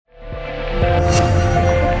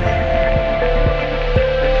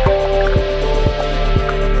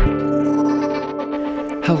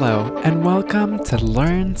Hello, and welcome to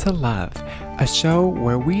Learn to Love, a show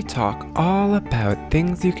where we talk all about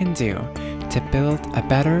things you can do to build a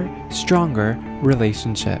better, stronger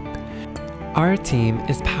relationship. Our team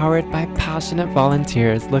is powered by passionate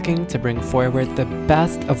volunteers looking to bring forward the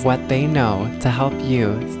best of what they know to help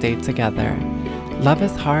you stay together. Love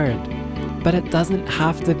is hard, but it doesn't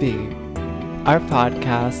have to be. Our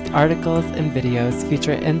podcast, articles, and videos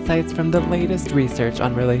feature insights from the latest research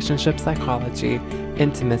on relationship psychology,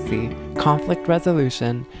 intimacy, conflict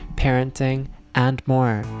resolution, parenting, and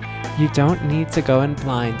more. You don't need to go in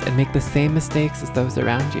blind and make the same mistakes as those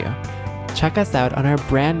around you. Check us out on our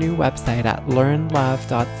brand new website at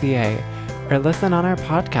learnlove.ca or listen on our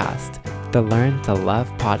podcast, the Learn to Love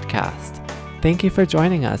podcast. Thank you for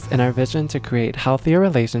joining us in our vision to create healthier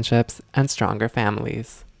relationships and stronger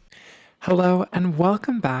families. Hello and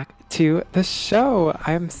welcome back to the show.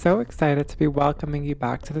 I am so excited to be welcoming you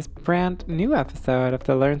back to this brand new episode of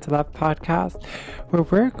the Learn to Love podcast, where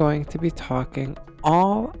we're going to be talking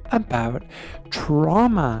all about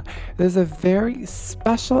trauma. This is a very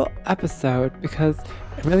special episode because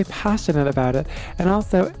I'm really passionate about it, and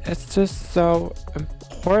also it's just so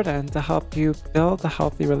important to help you build a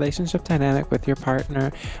healthy relationship dynamic with your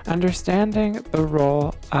partner, understanding the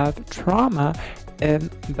role of trauma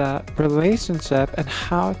in the relationship and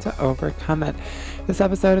how to overcome it. This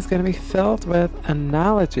episode is going to be filled with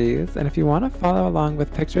analogies, and if you want to follow along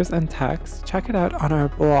with pictures and text, check it out on our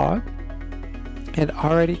blog. It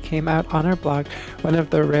already came out on our blog, one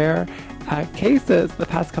of the rare cases the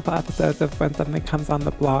past couple episodes of when something comes on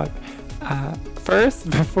the blog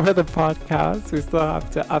first before the podcast. We still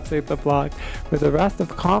have to update the blog with the rest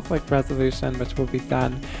of conflict resolution, which will be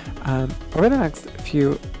done over the next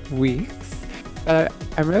few weeks. But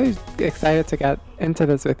I'm really excited to get into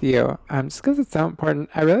this with you, just because it's so important.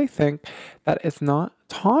 I really think that it's not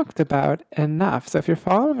talked about enough. So if you're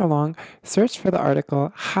following along, search for the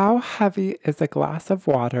article, How Heavy is a Glass of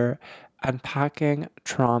Water? Unpacking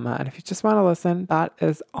Trauma. And if you just want to listen, that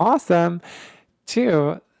is awesome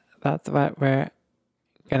too. That's what we're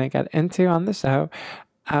going to get into on the show.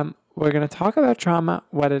 We're going to talk about trauma,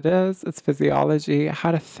 what it is, its physiology, how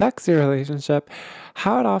it affects your relationship,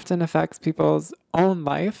 how it often affects people's own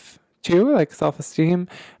life too, like self-esteem,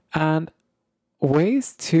 and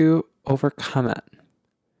ways to overcome it.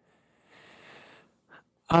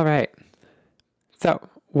 All right. So,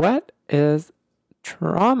 what is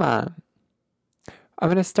trauma? I'm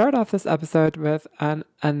going to start off this episode with an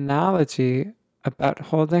analogy about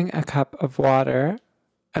holding a cup of water.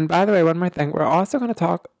 And by the way, one more thing, we're also going to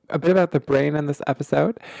talk a bit about the brain in this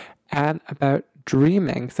episode and about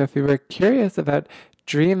dreaming. So if you were curious about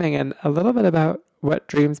dreaming and a little bit about what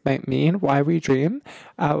dreams might mean, why we dream,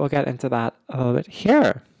 we'll get into that a little bit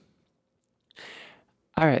here.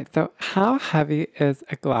 All right, so how heavy is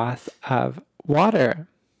a glass of water?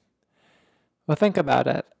 Well, think about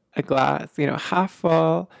it. A glass, half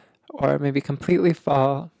full or maybe completely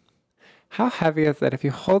full. How heavy is it if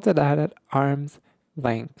you hold it out at arm's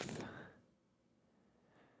length?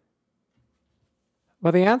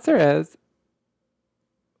 Well, the answer is,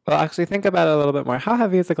 actually think about it a little bit more. How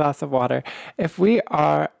heavy is a glass of water? If we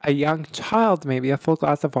are a young child, maybe a full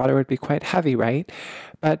glass of water would be quite heavy, right?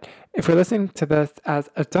 But if we're listening to this as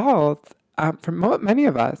adults, for most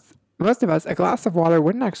of us, a glass of water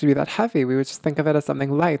wouldn't actually be that heavy. We would just think of it as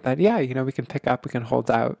something light that, we can pick up, we can hold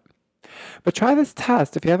out. But try this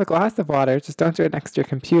test. If you have a glass of water, just don't do it next to your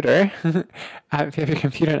computer. If you have your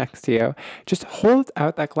computer next to you, just hold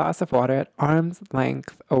out that glass of water at arm's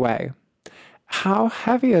length away. How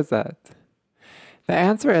heavy is it? The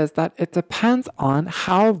answer is that it depends on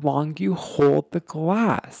how long you hold the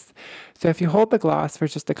glass. So if you hold the glass for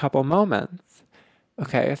just a couple moments,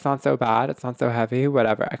 okay, it's not so bad, it's not so heavy,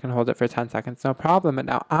 whatever, I can hold it for 10 seconds, no problem. But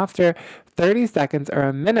now after 30 seconds or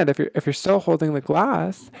a minute, if you're still holding the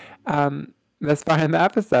glass, this far in the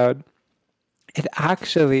episode, it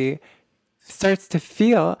actually starts to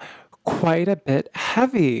feel quite a bit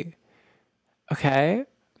heavy, okay?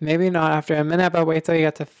 Maybe not after a minute, but wait till you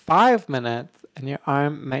get to 5 minutes and your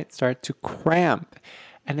arm might start to cramp.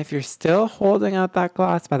 And if you're still holding out that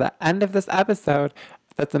glass by the end of this episode,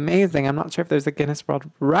 that's amazing. I'm not sure if there's a Guinness World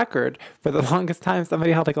Record for the longest time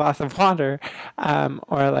somebody held a glass of water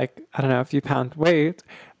or a few pound weight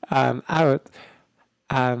out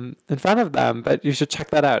in front of them, but you should check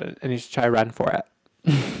that out and you should try run for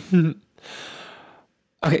it.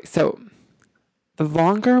 Okay, so the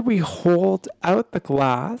longer we hold out the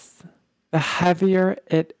glass, the heavier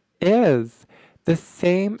it is. The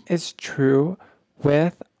same is true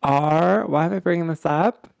with why am I bringing this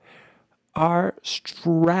up? Our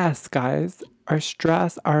stress, guys. our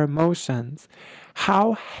stress, our emotions.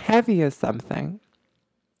 How heavy is something?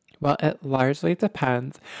 Well, it largely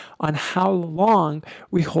depends on how long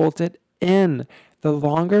we hold it in. The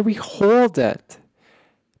longer we hold it,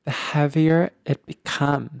 the heavier it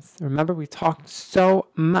becomes. Remember, we talked so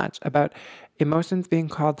much about emotions being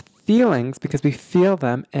called feelings because we feel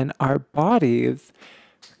them in our bodies.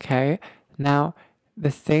 Okay? Now,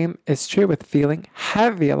 the same is true with feeling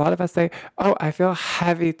heavy. A lot of us say, oh, I feel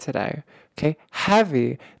heavy today. Okay?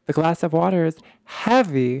 Heavy. The glass of water is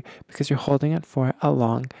heavy because you're holding it for a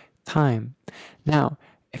long time. Now,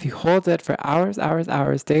 if you hold it for hours,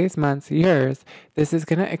 days, months, years, this is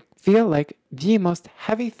going to feel like the most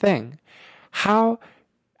heavy thing. How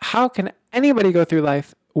can anybody go through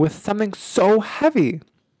life with something so heavy?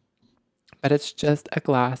 But it's just a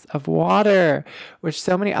glass of water, which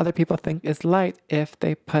so many other people think is light if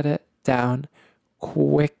they put it down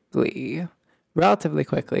quickly, relatively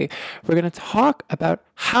quickly. We're going to talk about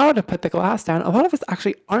how to put the glass down. A lot of us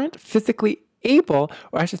actually aren't physically able,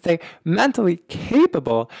 or I should say mentally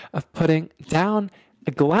capable of putting down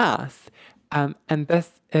a glass. And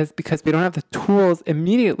this is because we don't have the tools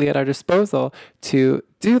immediately at our disposal to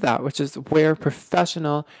do that, which is where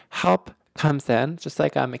professional help comes in. Just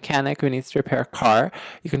like a mechanic who needs to repair a car.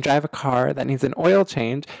 You can drive a car that needs an oil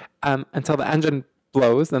change until the engine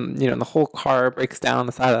blows and the whole car breaks down on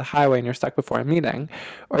the side of the highway and you're stuck before a meeting.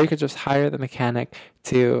 Or you could just hire the mechanic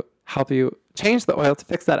to help you change the oil to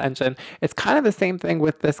fix that engine. It's kind of the same thing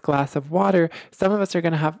with this glass of water. Some of us are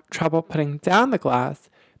going to have trouble putting down the glass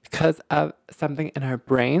because of something in our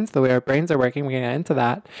brains, the way our brains are working. We're going to get into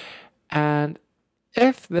that. And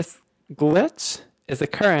if this glitch is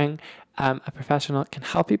occurring, a professional can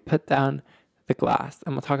help you put down the glass.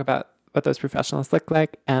 And we'll talk about what those professionals look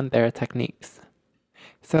like and their techniques.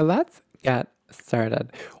 So let's get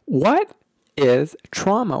started. What is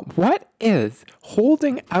trauma? What is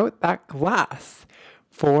holding out that glass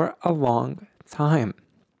for a long time?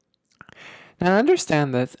 Now, to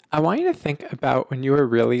understand this, I want you to think about when you were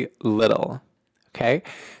really little. Okay?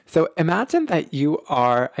 So imagine that you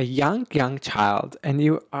are a young child and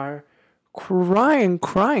you are crying,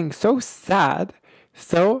 so sad,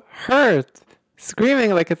 so hurt,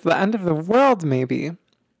 screaming like it's the end of the world maybe,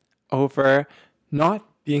 over not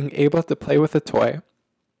being able to play with a toy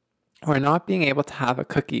or not being able to have a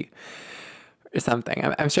cookie or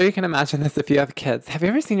something. I'm sure you can imagine this if you have kids. Have you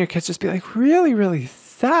ever seen your kids just be like really, really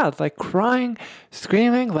sad, like crying,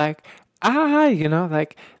 screaming, like,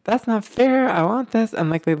 like, that's not fair, I want this,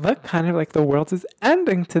 and like they look kind of like the world is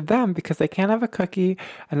ending to them because they can't have a cookie,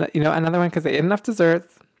 and another one because they ate enough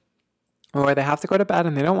desserts, or they have to go to bed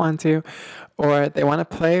and they don't want to, or they want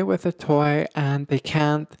to play with a toy and they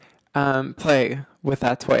can't play with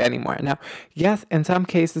that toy anymore. Now, yes, in some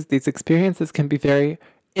cases, these experiences can be very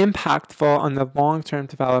impactful on the long-term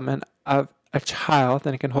development of a child,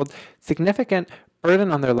 and it can hold significant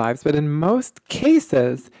burden on their lives. But in most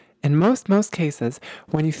cases, most cases,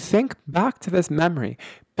 when you think back to this memory,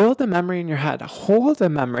 build a memory in your head, hold a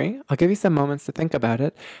memory, I'll give you some moments to think about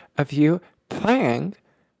it, of you playing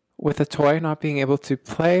with a toy, not being able to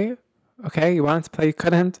play. Okay, you wanted to play, you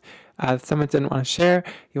couldn't. Someone didn't want to share.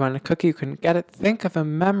 You wanted a cookie, you couldn't get it. Think of a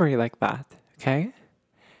memory like that, okay?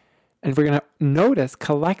 And we're going to notice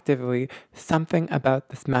collectively something about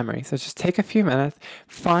this memory. So just take a few minutes,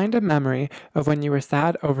 find a memory of when you were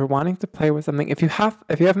sad over wanting to play with something. If you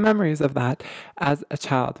have memories of that as a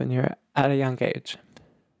child when you're at a young age.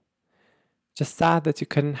 Just sad that you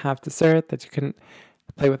couldn't have dessert, that you couldn't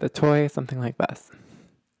play with a toy, something like this.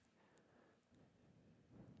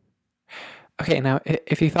 Okay, now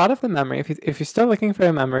if you thought of the memory, if you're still looking for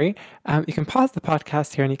a memory, you can pause the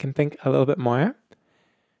podcast here and you can think a little bit more.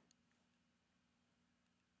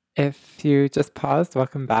 If you just paused,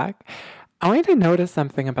 welcome back. I want you to notice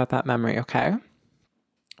something about that memory, okay?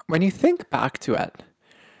 When you think back to it,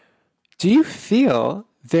 do you feel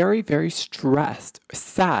very, very stressed,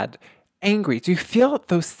 sad, angry? Do you feel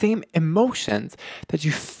those same emotions that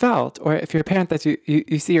you felt, or if you're a parent, that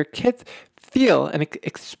you see your kids feel and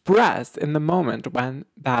express in the moment when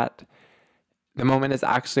the moment is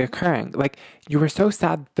actually occurring? Like, you were so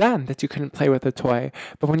sad then that you couldn't play with a toy,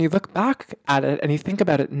 but when you look back at it and you think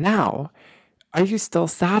about it now, are you still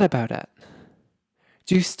sad about it?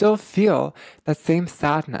 Do you still feel that same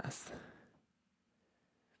sadness?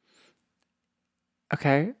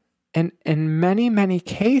 Okay? And in many, many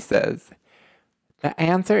cases, the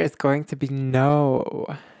answer is going to be no.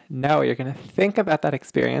 No, you're going to think about that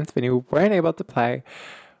experience when you weren't able to play,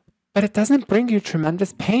 but it doesn't bring you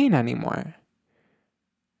tremendous pain anymore.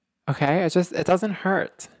 Okay? It doesn't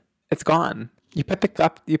hurt. It's gone. You put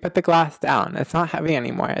the glass down. It's not heavy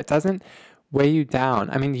anymore. It doesn't weigh you down.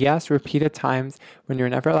 I mean, yes, repeated times when you're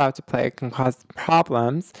never allowed to play can cause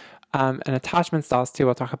problems, and attachment styles too.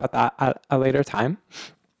 We'll talk about that at a later time.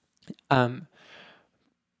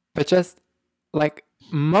 But just like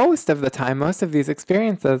most of the time, most of these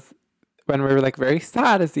experiences, when we were like very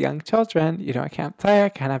sad as young children, I can't play, I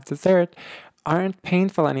can't have dessert, aren't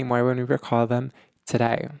painful anymore when we recall them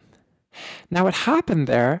today. Now, what happened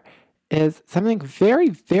there is something very,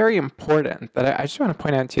 very important that I just want to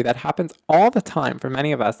point out to you that happens all the time for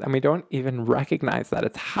many of us, and we don't even recognize that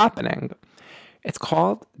it's happening. It's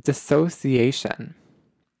called dissociation.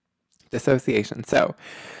 Dissociation. So,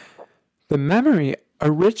 the memory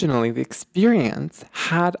originally, the experience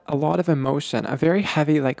had a lot of emotion, a very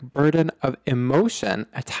heavy burden of emotion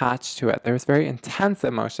attached to it. There was very intense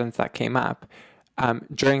emotions that came up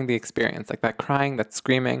during the experience, like that crying, that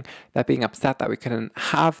screaming, that being upset that we couldn't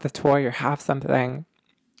have the toy or have something.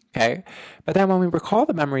 Okay. But then when we recall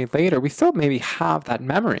the memory later, we still maybe have that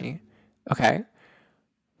memory. Okay.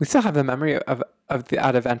 We still have the memory of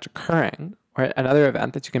that event occurring, or another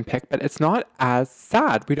event that you can pick, but it's not as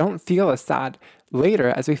sad. We don't feel as sad later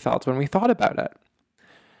as we felt when we thought about it.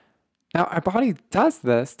 Now, our body does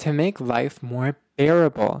this to make life more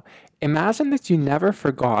bearable. Imagine that you never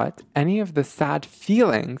forgot any of the sad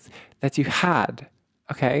feelings that you had,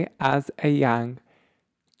 okay, as a young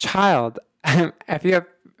child. If you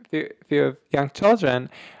have young children,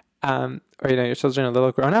 or your children are a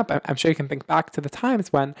little grown up, I'm sure you can think back to the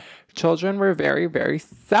times when children were very, very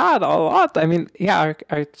sad a lot. I mean, yeah,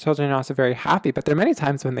 our children are also very happy, but there are many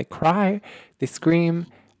times when they cry, they scream.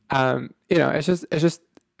 It's just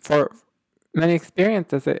for many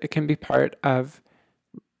experiences, it can be part of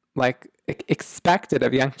expected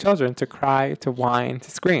of young children to cry, to whine,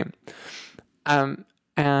 to scream.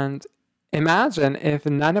 And imagine if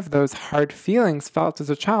none of those hard feelings felt as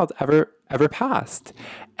a child ever passed,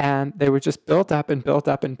 and they were just built up and built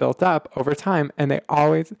up and built up over time, and you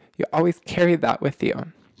always carried that with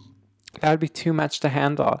you. That would be too much to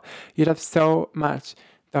handle. You'd have so much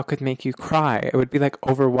that could make you cry. It would be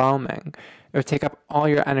overwhelming. It would take up all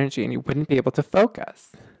your energy and you wouldn't be able to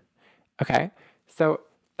focus. Okay? So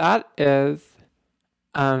that is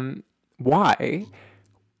why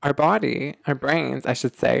our body, our brains, I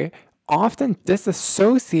should say, often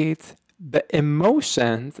disassociates the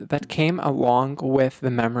emotions that came along with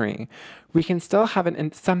the memory. We can still have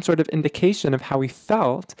some sort of indication of how we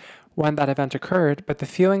felt when that event occurred, but the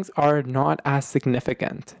feelings are not as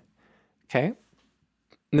significant. Okay?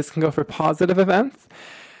 And this can go for positive events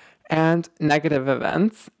and negative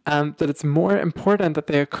events, that it's more important that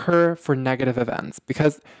they occur for negative events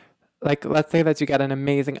because let's say that you get an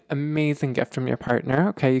amazing, amazing gift from your partner.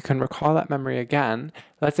 Okay, you can recall that memory again.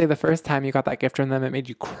 Let's say the first time you got that gift from them, it made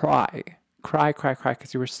you cry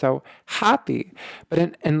because you were so happy.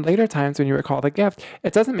 But in later times when you recall the gift,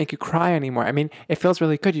 it doesn't make you cry anymore. I mean, it feels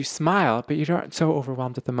really good. You smile, but you're not so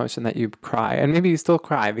overwhelmed with emotion that you cry. And maybe you still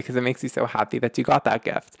cry because it makes you so happy that you got that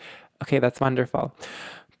gift. Okay, that's wonderful.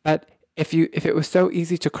 But if it was so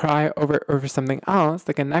easy to cry over something else,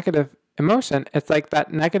 like a negative emotion, it's like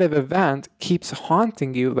that negative event keeps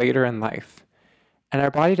haunting you later in life. And our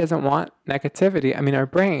body doesn't want negativity. I mean, our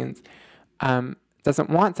brains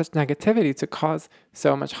doesn't want such negativity to cause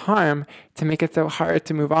so much harm, to make it so hard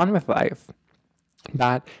to move on with life,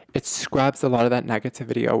 that it scrubs a lot of that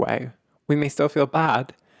negativity away. We may still feel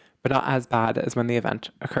bad, but not as bad as when the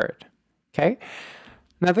event occurred. Okay?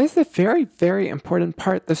 Now, this is a very, very important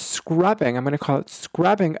part, the scrubbing. I'm going to call it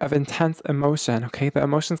scrubbing of intense emotion. Okay, the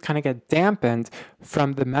emotions kind of get dampened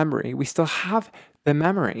from the memory. We still have the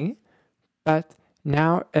memory, but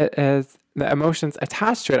now it is the emotions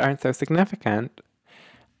attached to it aren't so significant.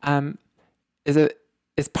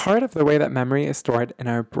 Is part of the way that memory is stored in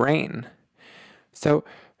our brain. So,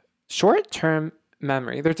 short-term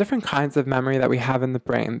memory. There are different kinds of memory that we have in the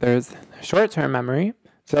brain. There's short-term memory.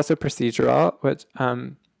 There's also procedural, which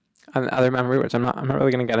and other memory, which I'm not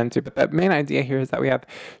really going to get into. But the main idea here is that we have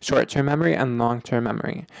short-term memory and long-term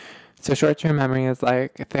memory. So short-term memory is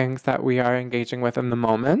things that we are engaging with in the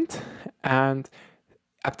moment, and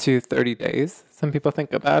up to 30 days, some people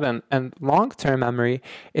think about. And long-term memory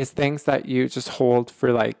is things that you just hold for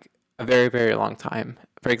a very, very long time.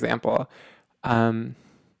 For example,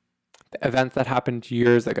 events that happened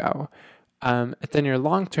years ago. It's in your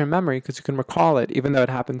long-term memory because you can recall it, even though it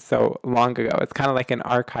happened so long ago. It's kind of like an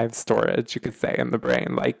archive storage, you could say, in the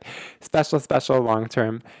brain, special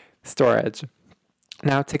long-term storage.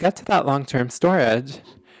 Now, to get to that long-term storage,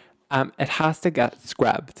 it has to get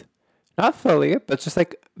scrubbed. Not fully, but just a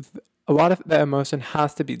lot of the emotion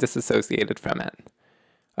has to be disassociated from it,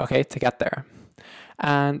 okay, to get there.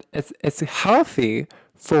 And it's healthy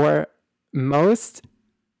for most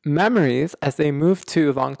memories as they move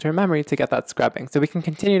to long-term memory to get that scrubbing. So we can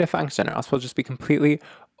continue to function, or else we'll just be completely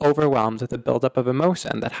overwhelmed with the buildup of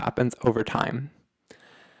emotion that happens over time.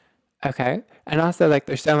 Okay. And also, like,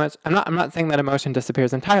 there's so much, I'm not saying that emotion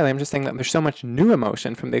disappears entirely. I'm just saying that there's so much new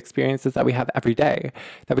emotion from the experiences that we have every day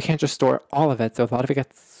that we can't just store all of it. So a lot of it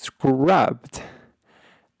gets scrubbed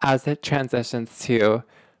as it transitions to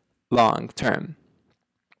long term.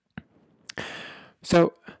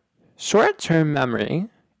 So short-term memory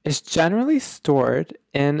is generally stored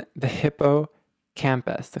in the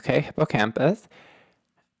hippocampus, okay? Hippocampus.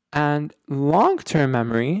 And long-term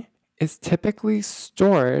memory is typically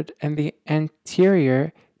stored in the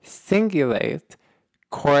anterior cingulate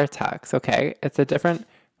cortex, okay? It's a different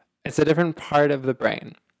part of the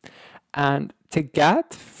brain. And to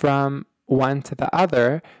get from one to the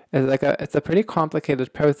other is it's a pretty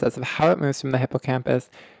complicated process of how it moves from the hippocampus,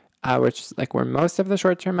 which is like where most of the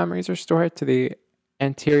short-term memories are stored, to the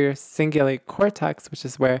anterior cingulate cortex, which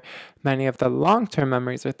is where many of the long-term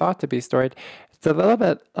memories are thought to be stored. It's a little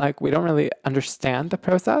bit like we don't really understand the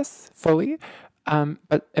process fully,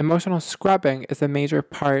 but emotional scrubbing is a major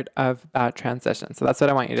part of that transition. So that's what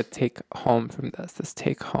I want you to take home from this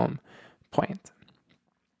take-home point.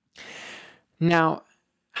 Now,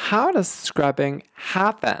 how does scrubbing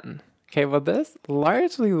happen? Okay, well, this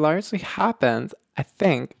largely happens, I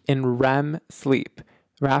think, in REM sleep,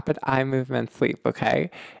 rapid eye movement sleep, okay?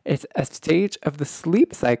 It's a stage of the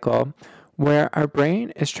sleep cycle where our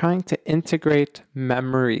brain is trying to integrate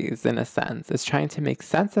memories, in a sense. It's trying to make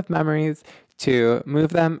sense of memories, to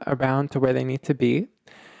move them around to where they need to be.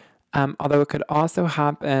 Although it could also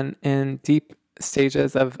happen in deep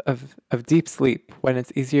stages of deep sleep, when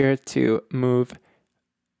it's easier to move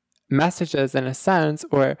messages, in a sense,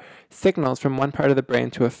 or signals from one part of the brain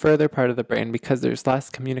to a further part of the brain, because there's less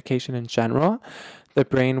communication in general. The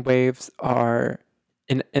brain waves are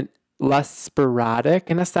in less sporadic,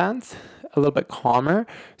 in a sense, a little bit calmer,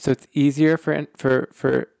 so it's easier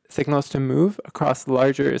for signals to move across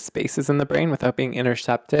larger spaces in the brain without being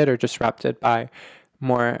intercepted or disrupted by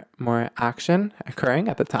more action occurring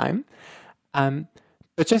at the time.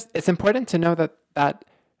 But just, it's important to know that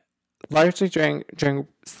largely during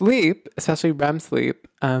sleep, especially REM sleep,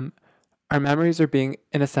 our memories are being,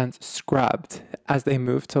 in a sense, scrubbed as they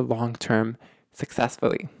move to long-term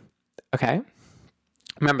successfully. Okay?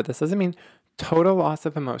 Remember, this doesn't mean total loss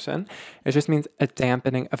of emotion. It just means a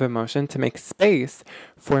dampening of emotion to make space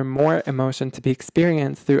for more emotion to be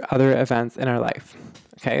experienced through other events in our life.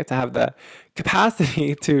 Okay? To have the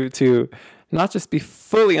capacity to not just be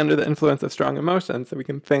fully under the influence of strong emotions, so we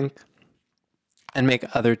can think and make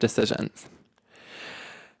other decisions.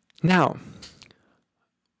 Now,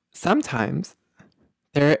 sometimes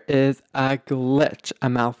there is a glitch, a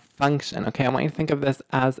malfunction. Okay, I want you to think of this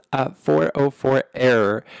as a 404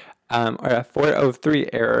 error, or a 403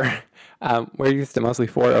 error. We're used to mostly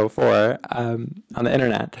 404 on the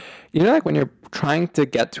internet. You know, like when you're trying to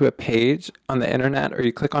get to a page on the internet, or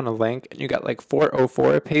you click on a link and you got like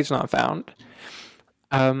 404, page not found.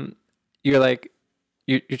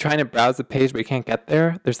 You're trying to browse the page, but you can't get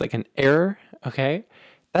there. There's like an error, okay?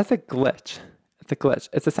 That's a glitch. It's a glitch.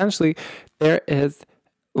 It's essentially, there is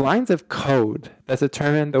lines of code that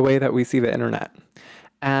determine the way that we see the internet.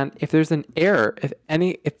 And if there's an error, if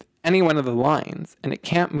any one of the lines, and it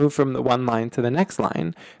can't move from the one line to the next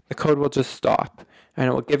line, the code will just stop. And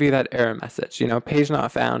it will give you that error message, page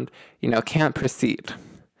not found, can't proceed.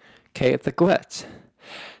 Okay, it's a glitch.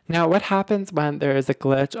 Now, what happens when there is a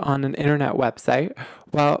glitch on an internet website?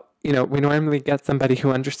 Well, we normally get somebody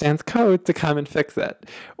who understands code to come and fix it.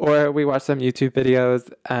 Or we watch some YouTube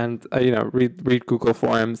videos and, read Google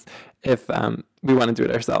forums if we want to do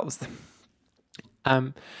it ourselves.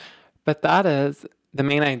 But that is the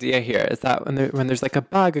main idea here, is that when there's like a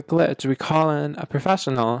bug, a glitch, we call in a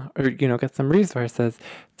professional, or, get some resources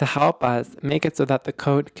to help us make it so that the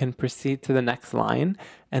code can proceed to the next line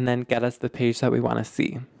and then get us the page that we want to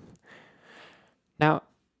see. Now,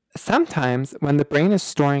 sometimes when the brain is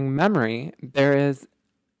storing memory, there is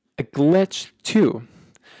a glitch too.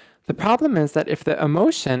 The problem is that if the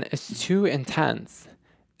emotion is too intense,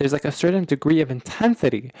 there's like a certain degree of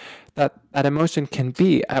intensity that emotion can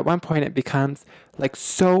be. At one point, it becomes like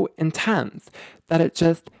so intense that it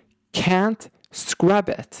just can't scrub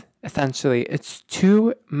it, essentially. It's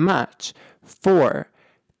too much for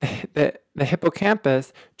the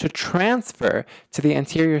hippocampus to transfer to the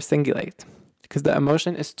anterior cingulate, because the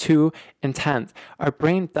emotion is too intense. Our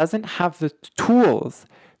brain doesn't have the tools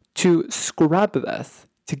to scrub this,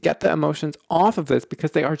 to get the emotions off of this,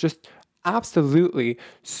 because they are just absolutely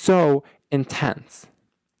so intense.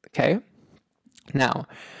 Okay? Now,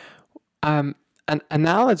 An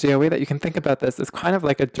analogy, a way that you can think about this is kind of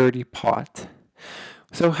like a dirty pot.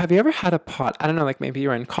 So have you ever had a pot? I don't know, like maybe you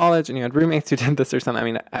were in college and you had roommates who did this or something. I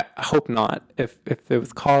mean, I hope not if it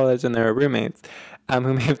was college and there were roommates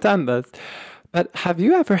who may have done this. But have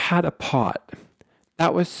you ever had a pot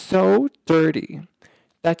that was so dirty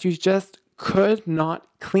that you just could not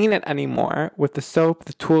clean it anymore with the soap,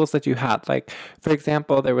 the tools that you had? Like, for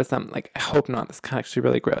example, there was some, like, I hope not, this is actually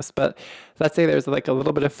really gross, but let's say there's like a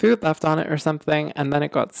little bit of food left on it or something, and then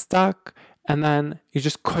it got stuck, and then you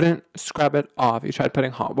just couldn't scrub it off. You tried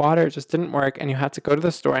putting hot water, it just didn't work, and you had to go to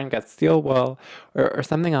the store and get steel wool or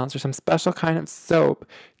something else or some special kind of soap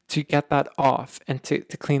to get that off and to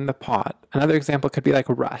clean the pot. Another example could be like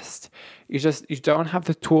rust. You don't have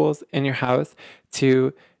the tools in your house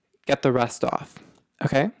to get the rust off.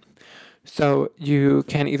 Okay? So you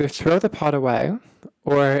can either throw the pot away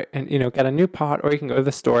or get a new pot, or you can go to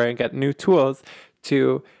the store and get new tools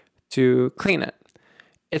to clean it.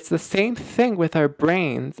 It's the same thing with our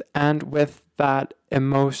brains and with that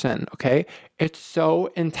emotion, okay? It's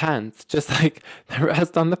so intense, just like the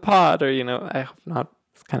rest on the pot, or, I hope not,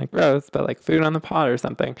 it's kind of gross, but like food on the pot or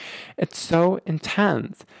something. It's so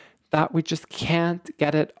intense that we just can't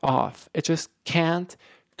get it off. It just can't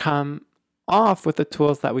come off with the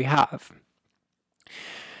tools that we have.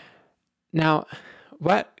 Now,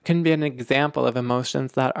 what can be an example of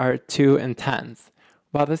emotions that are too intense?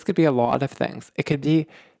 Well, this could be a lot of things. It could be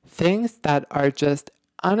things that are just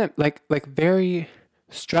like very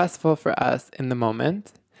stressful for us in the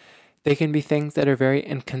moment. They can be things that are very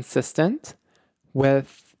inconsistent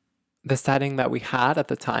with the setting that we had at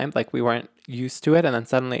the time, like we weren't used to it and then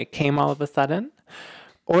suddenly it came all of a sudden.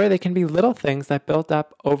 Or they can be little things that build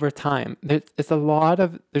up over time. There's a lot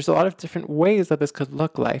of different ways that this could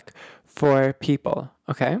look like for people,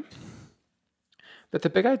 okay? But the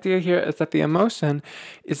big idea here is that the emotion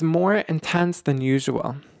is more intense than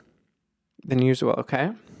usual,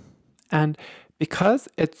 okay? And because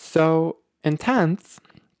it's so intense,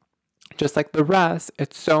 just like the rest,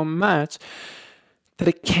 it's so much that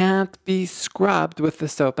it can't be scrubbed with the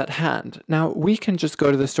soap at hand. Now, we can just go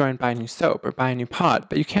to the store and buy new soap or buy a new pot,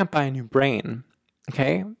 but you can't buy a new brain,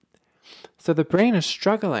 okay? So the brain is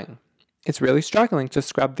struggling. It's really struggling to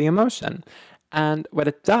scrub the emotion. And what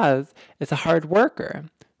it does, it's a hard worker.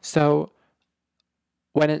 So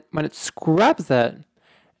when it scrubs it,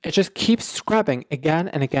 it just keeps scrubbing again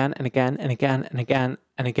and again and again and again and again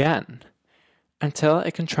and again until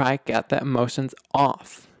it can try to get the emotions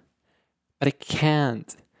off. But it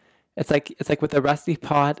can't. It's like with a rusty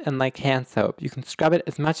pot and like hand soap. You can scrub it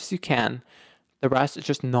as much as you can. The rest is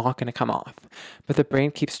just not going to come off. But the brain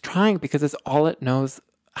keeps trying because it's all it knows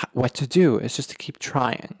what to do. It's just to keep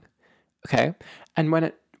trying. Okay? And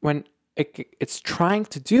when it's trying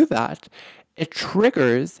to do that, it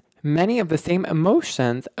triggers many of the same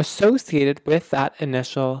emotions associated with that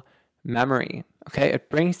initial memory. Okay? It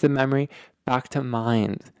brings the memory back to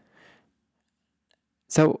mind.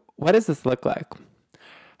 So what does this look like?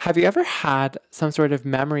 Have you ever had some sort of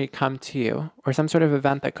memory come to you or some sort of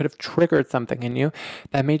event that could have triggered something in you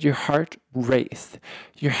that made your heart race,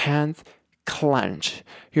 your hands clench,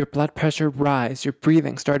 your blood pressure rise, your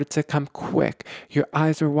breathing started to come quick, your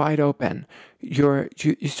eyes were wide open, you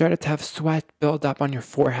started to have sweat build up on your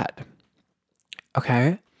forehead?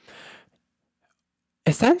 Okay?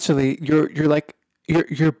 Essentially,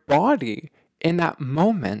 your body in that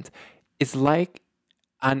moment is like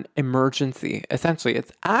an emergency. Essentially,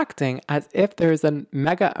 it's acting as if there's a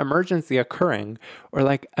mega emergency occurring or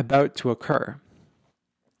like about to occur.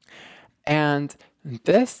 And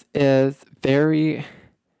this is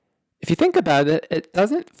if you think about it, it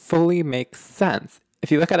doesn't fully make sense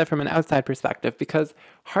if you look at it from an outside perspective, because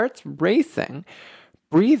heart's racing,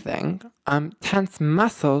 breathing, tense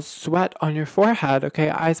muscles, sweat on your forehead,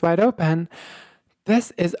 okay, eyes wide open.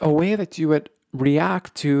 This is a way that you would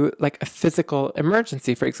react to like a physical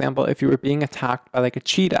emergency. For example, if you were being attacked by like a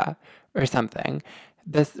cheetah or something,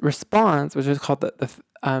 this response, which is called the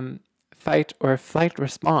fight or flight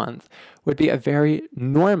response, would be a very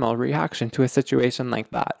normal reaction to a situation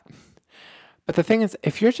like that. But the thing is,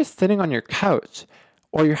 if you're just sitting on your couch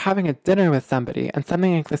or you're having a dinner with somebody and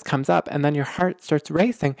something like this comes up and then your heart starts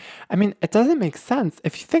racing, I mean, it doesn't make sense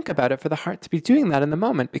if you think about it for the heart to be doing that in the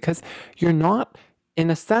moment, because you're not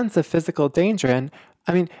in a sense of physical danger. And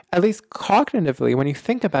I mean, at least cognitively, when you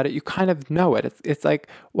think about it, you kind of know it. It's like,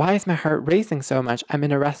 why is my heart racing so much? I'm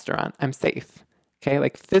in a restaurant. I'm safe. Okay,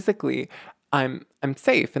 like physically, I'm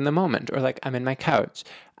safe in the moment, or like I'm in my couch.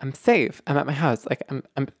 I'm safe. I'm at my house. Like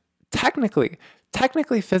I'm technically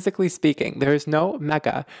technically, physically speaking, there is no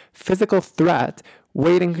mega physical threat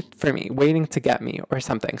waiting for me, waiting to get me or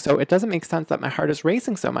something. So it doesn't make sense that my heart is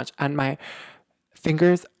racing so much and my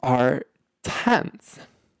fingers are tense.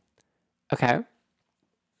 Okay?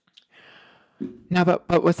 Now,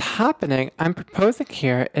 but what's happening, I'm proposing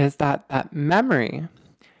here, is that memory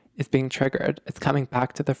is being triggered. It's coming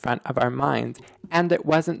back to the front of our minds. And it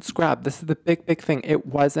wasn't scrubbed. This is the big, big thing. It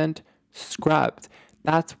wasn't scrubbed.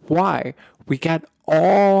 That's why we get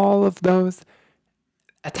all of those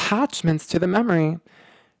attachments to the memory.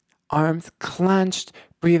 Arms clenched,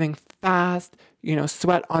 breathing fast,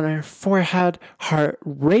 sweat on our forehead, heart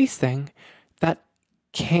racing. That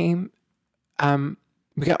came,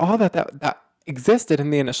 we get all that existed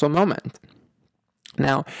in the initial moment.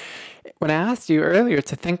 Now, when I asked you earlier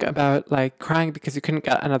to think about like crying because you couldn't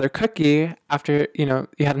get another cookie after, you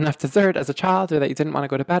had enough dessert as a child, or that you didn't want to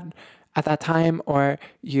go to bed at that time, or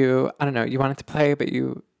you wanted to play, but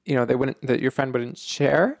that your friend wouldn't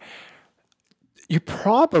share, you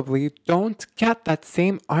probably don't get that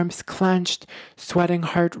same arms clenched, sweating,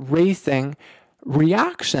 heart racing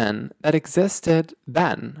reaction that existed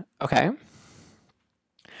then, okay?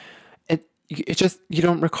 It just, you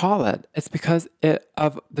don't recall it. It's because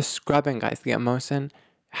of the scrubbing, guys. The emotion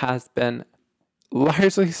has been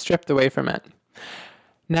largely stripped away from it.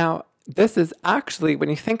 Now, this is actually, when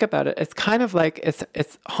you think about it, it's kind of like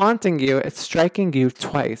it's haunting you, it's striking you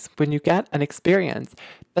twice when you get an experience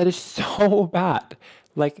that is so bad,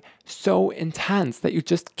 like so intense that you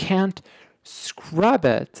just can't scrub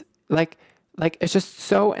it. Like it's just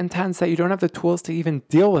so intense that you don't have the tools to even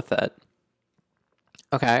deal with it.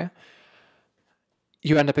 Okay?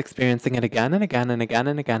 You end up experiencing it again and again and again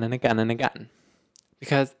and again and again and again.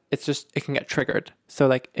 Because it can get triggered. So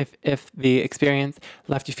like if the experience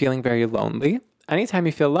left you feeling very lonely, anytime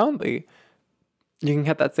you feel lonely, you can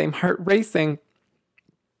get that same heart racing,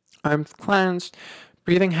 arms clenched,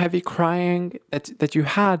 breathing heavy, crying that you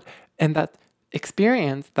had, and that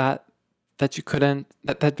experience that you couldn't,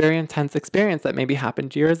 that very intense experience that maybe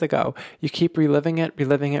happened years ago. You keep reliving it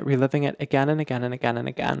again and again and again and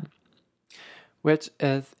again. Which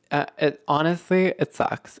is, honestly, it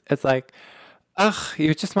sucks. It's like,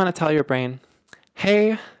 you just want to tell your brain,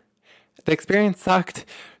 hey, the experience sucked.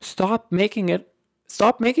 Stop making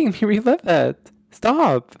me relive it.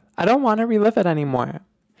 Stop. I don't want to relive it anymore.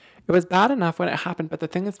 It was bad enough when it happened, but the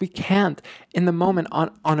thing is, we can't, in the moment, on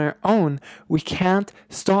our own, we can't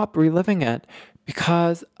stop reliving it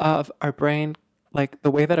because of our brain, like the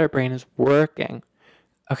way that our brain is working,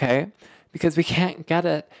 okay? Because we can't get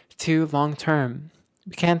it to long term.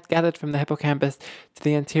 We can't get it from the hippocampus to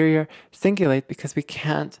the anterior cingulate because we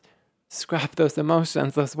can't scrap those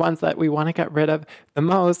emotions. Those ones that we want to get rid of the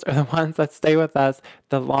most are the ones that stay with us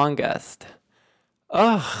the longest.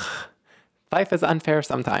 Ugh, life is unfair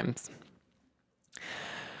sometimes.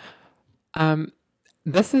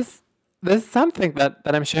 This is something that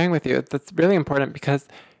I'm sharing with you that's really important because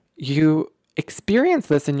you experience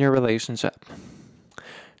this in your relationship.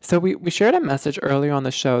 So we shared a message earlier on the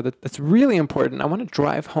show that's really important. I want to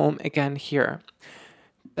drive home again here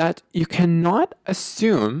that you cannot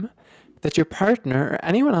assume that your partner or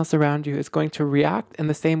anyone else around you is going to react in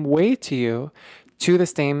the same way to you, to the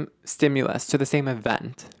same stimulus, to the same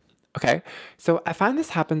event. Okay? So I find this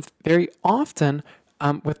happens very often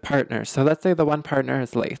with partners. So let's say the one partner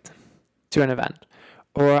is late to an event,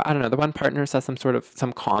 or I don't know, the one partner says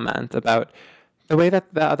some comment about the way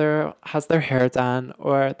that the other has their hair done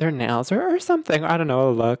or their nails or something, I don't know,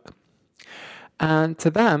 a look. And to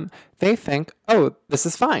them, they think, oh, this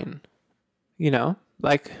is fine.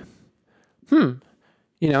 Like,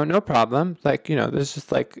 no problem. Like, there's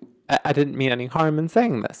just like, I didn't mean any harm in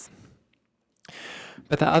saying this.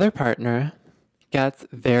 But the other partner gets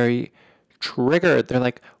very triggered. They're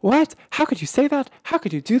like, what? How could you say that? How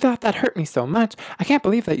could you do that? That hurt me so much. I can't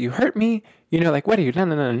believe that you hurt me. Like, what are you,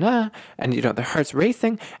 And, their heart's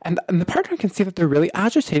racing. And the partner can see that they're really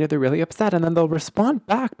agitated, they're really upset. And then they'll respond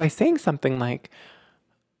back by saying something like,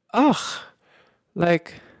 ugh,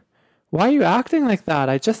 like, why are you acting like that?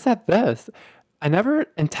 I just said this. I never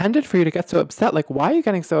intended for you to get so upset. Like, why are you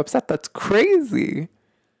getting so upset? That's crazy.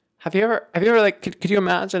 Have you ever like, could you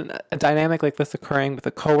imagine a dynamic like this occurring with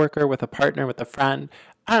a coworker, with a partner, with a friend?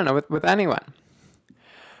 I don't know, with anyone.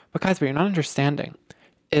 But guys, what you're not understanding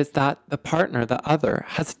is that the partner, the other,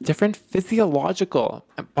 has a different physiological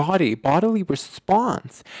bodily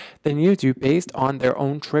response than you do based on their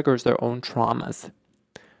own triggers, their own traumas.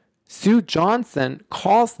 Sue Johnson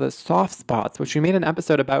calls this soft spots, which we made an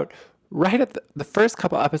episode about right at the first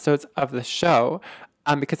couple episodes of the show,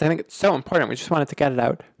 because I think it's so important. We just wanted to get it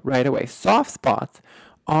out right away. Soft spots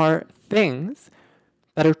are things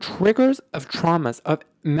that are triggers of traumas, of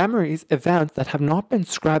memories, events that have not been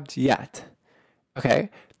scrubbed yet, okay,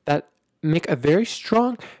 that make a very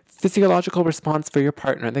strong physiological response for your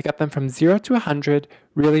partner. They get them from 0 to 100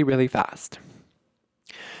 really, really fast.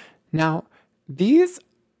 Now, these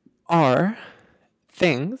are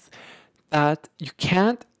things that you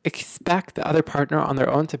can't expect the other partner on their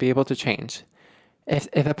own to be able to change. If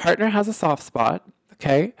a partner has a soft spot,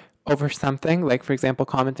 okay, over something, like for example,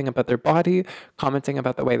 commenting about their body, commenting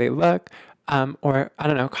about the way they look, or I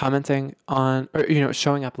don't know, commenting on, or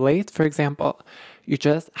showing up late, for example, you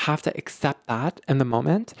just have to accept that in the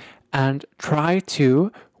moment and try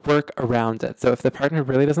to work around it. So if the partner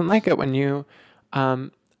really doesn't like it when you, I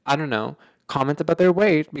don't know, comment about their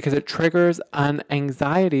weight because it triggers an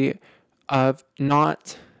anxiety of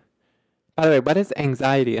not. By the way, what is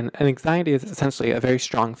anxiety? And anxiety is essentially a very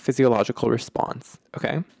strong physiological response,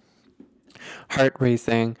 okay? Heart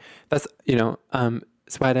racing, that's,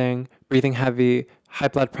 sweating, breathing heavy, high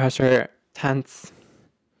blood pressure, tense.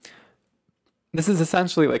 This is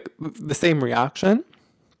essentially like the same reaction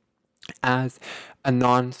as a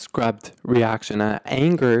non-scrubbed reaction, an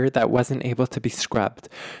anger that wasn't able to be scrubbed.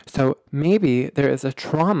 So maybe there is a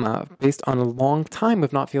trauma based on a long time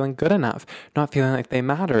of not feeling good enough, not feeling like they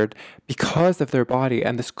mattered because of their body.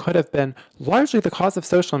 And this could have been largely the cause of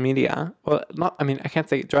social media. Well, I can't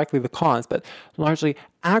say directly the cause, but largely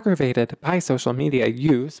aggravated by social media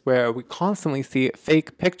use, where we constantly see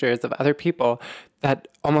fake pictures of other people that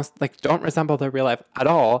almost like don't resemble their real life at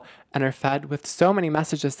all and are fed with so many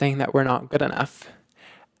messages saying that we're not good enough,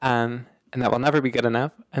 and that we'll never be good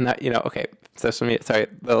enough, and that, social media, sorry,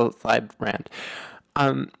 little side rant.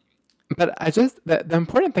 But the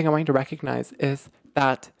important thing I want you to recognize is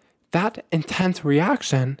that intense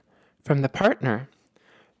reaction from the partner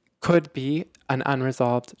could be an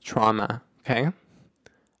unresolved trauma, okay?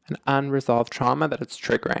 An unresolved trauma that it's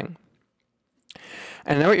triggering.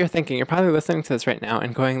 And I know what you're thinking. You're probably listening to this right now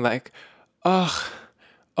and going like, oh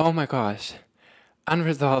my gosh,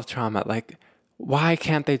 unresolved trauma. Like, why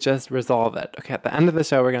can't they just resolve it? Okay, at the end of the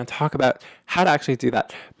show, we're going to talk about how to actually do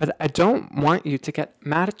that. But I don't want you to get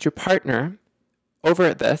mad at your partner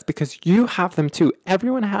over this, because you have them too.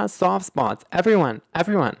 Everyone has soft spots. Everyone,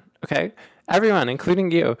 okay? Everyone, including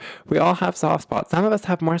you. We all have soft spots. Some of us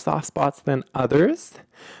have more soft spots than others,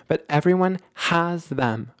 but everyone has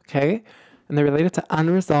them, okay? And they're related to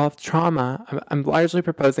unresolved trauma. I'm largely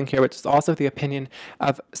proposing here, which is also the opinion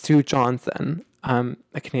of Sue Johnson, a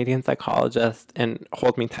Canadian psychologist, and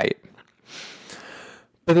Hold Me Tight.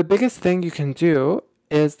 But the biggest thing you can do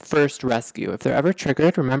is first rescue. If they're ever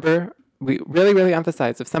triggered, remember, we really, really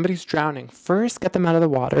emphasize, if somebody's drowning, first get them out of the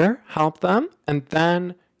water, help them, and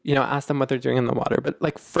then, ask them what they're doing in the water.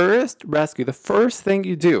 But first rescue. The first thing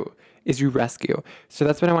you do is you rescue. So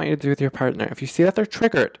that's what I want you to do with your partner. If you see that they're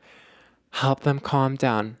triggered, help them calm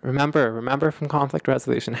down. Remember from conflict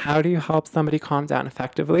resolution, how do you help somebody calm down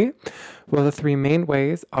effectively? Well, the 3 main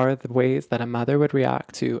ways are the ways that a mother would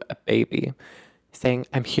react to a baby. Saying,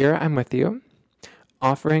 I'm here, I'm with you.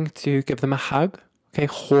 Offering to give them a hug, okay,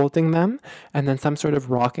 holding them, and then some sort of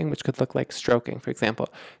rocking, which could look like stroking, for example,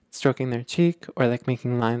 stroking their cheek or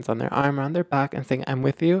making lines on their arm around their back and saying, I'm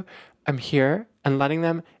with you, I'm here, and letting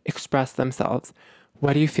them express themselves.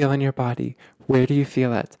 What do you feel in your body? Where do you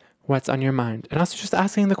feel it? What's on your mind? And also just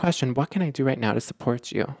asking the question, what can I do right now to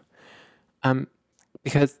support you?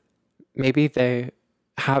 Because maybe they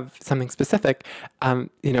have something specific,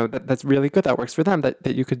 that's really good, that works for them,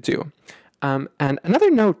 that you could do. And another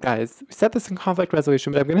note, guys, we said this in conflict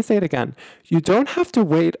resolution, but I'm going to say it again. You don't have to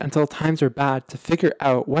wait until times are bad to figure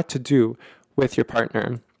out what to do with your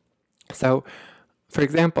partner. So, for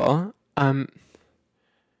example,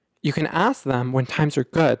 you can ask them when times are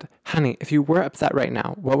good, honey, if you were upset right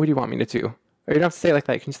now, what would you want me to do? Or you don't have to say it like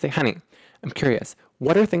that. You can just say, honey, I'm curious.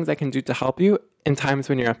 What are things I can do to help you in times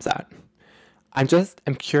when you're upset?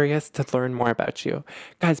 I'm curious to learn more about you.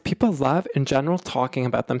 Guys, people love, in general, talking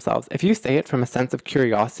about themselves. If you say it from a sense of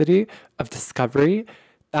curiosity, of discovery,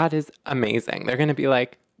 that is amazing. They're going to be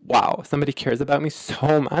like, wow, somebody cares about me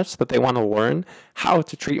so much that they want to learn how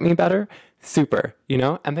to treat me better. Super,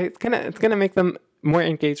 And it's gonna make them more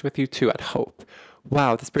engaged with you too, I'd hope.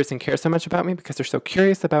 Wow, this person cares so much about me because they're so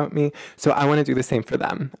curious about me. So I want to do the same for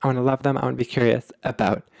them. I want to love them. I want to be curious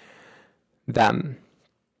about them.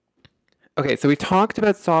 Okay, so we talked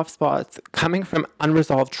about soft spots coming from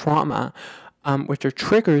unresolved trauma, which are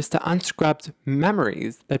triggers to unscrubbed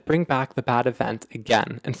memories that bring back the bad event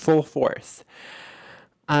again in full force.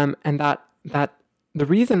 And that the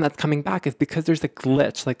reason that's coming back is because there's a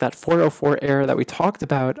glitch, like that 404 error that we talked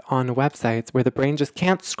about on websites, where the brain just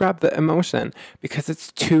can't scrub the emotion because it's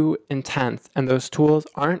too intense and those tools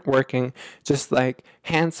aren't working. Just like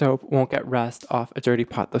hand soap won't get rust off a dirty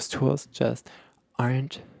pot, those tools just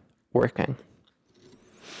aren't working.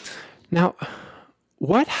 Now,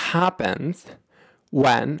 what happens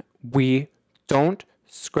when we don't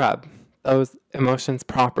scrub those emotions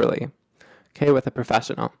properly, okay, with a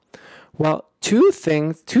professional? Well, two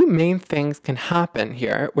main things can happen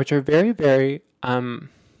here, which are very, very, they're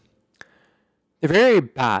very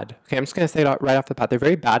bad. Okay, I'm just going to say it right off the bat. They're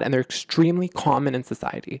very bad, and they're extremely common in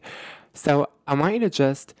society. So I want you to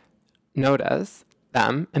just notice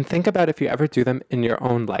them and think about if you ever do them in your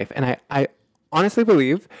own life. And I honestly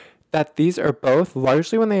believe that these are both,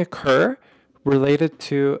 largely when they occur, related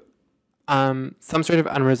to some sort of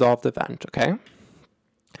unresolved event, okay?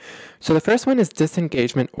 So the first one is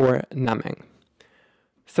disengagement or numbing.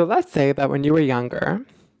 So let's say that when you were younger,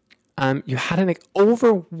 you had an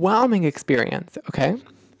overwhelming experience, okay,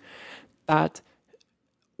 that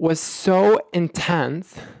was so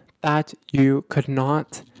intense that you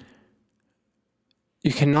cannot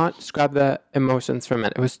scrub the emotions from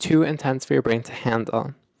it. It was too intense for your brain to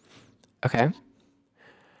handle, okay?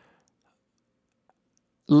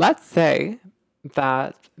 Let's say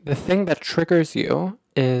that the thing that triggers you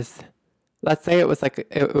is, let's say it was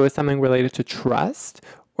something related to trust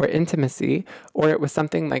or intimacy, or it was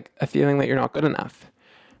something like a feeling that you're not good enough.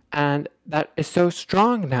 And that is so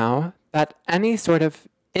strong now that any sort of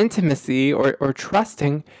intimacy or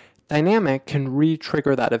trusting dynamic can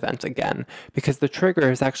re-trigger that event again, because the trigger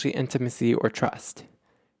is actually intimacy or trust.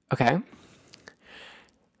 Okay?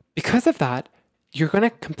 Because of that, you're going to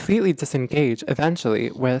completely disengage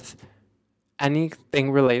eventually with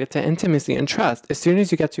anything related to intimacy and trust. As soon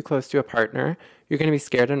as you get too close to a partner, you're going to be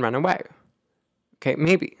scared and run away. Okay,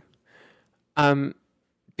 maybe.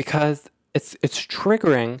 Because it's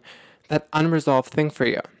triggering that unresolved thing for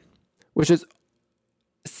you, which is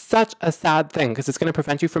such a sad thing, because it's going to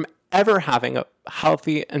prevent you from ever having a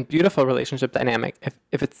healthy and beautiful relationship dynamic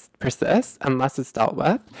if it persists, unless it's dealt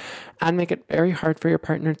with, and make it very hard for your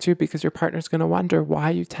partner too, because your partner's going to wonder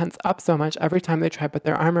why you tense up so much every time they try to put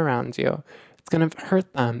their arm around you. It's going to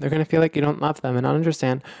hurt them. They're going to feel like you don't love them and not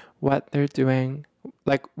understand what they're doing,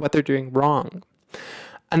 like what they're doing wrong.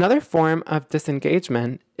 Another form of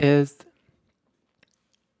disengagement is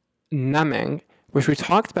numbing, which we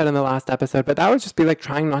talked about in the last episode, but that would just be like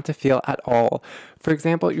trying not to feel at all. For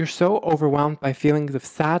example, you're so overwhelmed by feelings of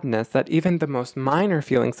sadness that even the most minor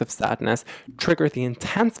feelings of sadness trigger the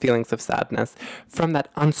intense feelings of sadness from that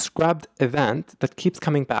unscrubbed event that keeps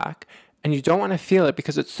coming back. And you don't want to feel it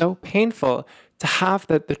because it's so painful to have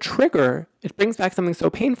the trigger. It brings back something so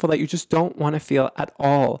painful that you just don't want to feel at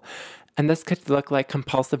all. And this could look like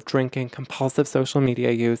compulsive drinking, compulsive social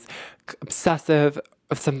media use, obsessive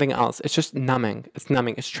of something else. It's just numbing. It's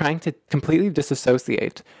numbing. It's trying to completely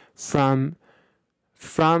disassociate from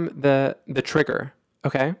the trigger,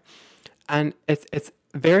 okay? And it's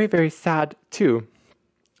very, very sad too,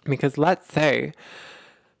 because let's say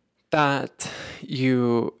that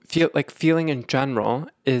you feel like feeling in general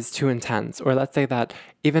is too intense, or let's say that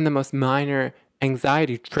even the most minor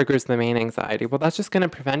anxiety triggers the main anxiety. Well, that's just going to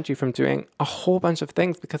prevent you from doing a whole bunch of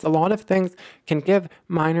things, because a lot of things can give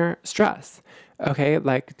minor stress, okay?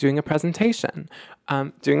 Like doing a presentation,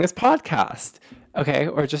 doing this podcast, okay?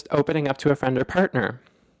 Or just opening up to a friend or partner.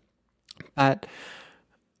 But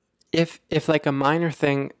if like a minor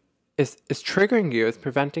thing is triggering you, is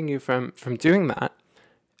preventing you from doing that,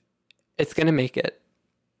 it's going to make it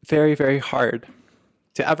very, very hard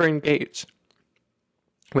to ever engage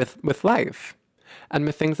with life and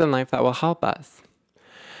with things in life that will help us.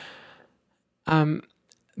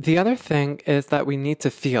 The other thing is that we need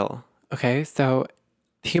to feel, okay? So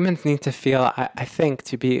humans need to feel, I think,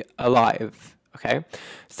 to be alive, okay?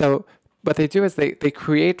 So what they do is they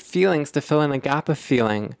create feelings to fill in a gap of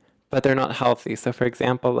feeling, but they're not healthy. So for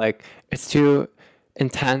example, like it's too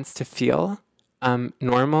intense to feel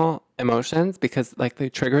normal emotions because like they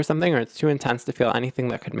trigger something, or it's too intense to feel anything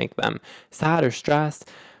that could make them sad or stressed.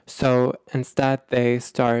 So instead they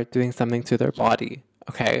start doing something to their body,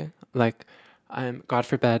 okay? Like, God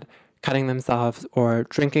forbid, cutting themselves or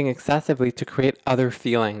drinking excessively to create other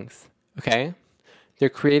feelings, okay? They're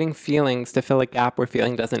creating feelings to fill a gap where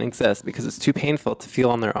feeling doesn't exist because it's too painful to feel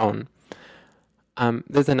on their own.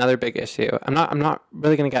 There's another big issue. I'm not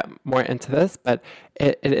really going to get more into this, but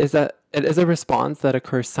it is a response that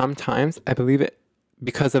occurs sometimes, I believe it,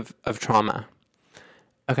 because of trauma.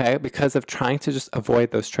 Okay, because of trying to just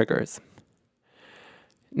avoid those triggers.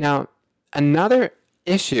 Now, another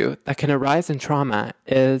issue that can arise in trauma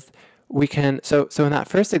is so in that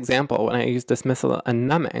first example, when I used dismissal and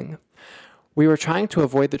numbing, we were trying to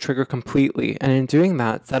avoid the trigger completely, and in doing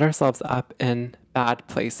that, set ourselves up in bad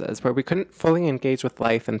places where we couldn't fully engage with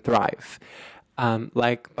life and thrive.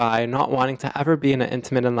 Like by not wanting to ever be in an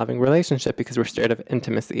intimate and loving relationship because we're scared of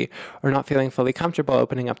intimacy, or not feeling fully comfortable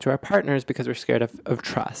opening up to our partners because we're scared of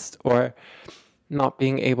trust, or not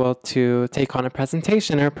being able to take on a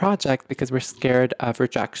presentation or a project because we're scared of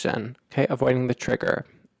rejection, okay, avoiding the trigger,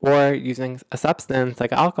 or using a substance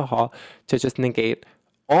like alcohol to just negate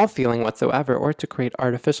all feeling whatsoever, or to create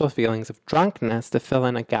artificial feelings of drunkenness to fill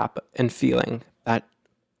in a gap in feeling that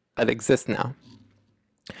exists now.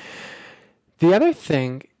 The other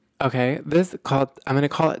thing, okay, I'm going to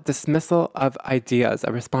call it dismissal of ideas,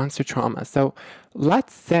 a response to trauma. So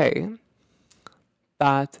let's say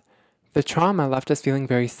that the trauma left us feeling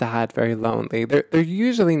very sad, very lonely. They're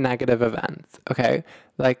usually negative events, okay?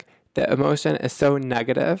 Like the emotion is so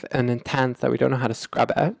negative and intense that we don't know how to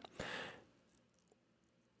scrub it.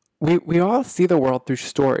 We all see the world through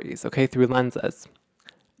stories, okay, through lenses.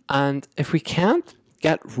 And if we can't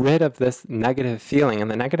get rid of this negative feeling,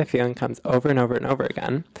 and the negative feeling comes over and over and over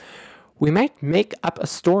again, we might make up a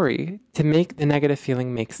story to make the negative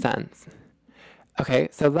feeling make sense. Okay,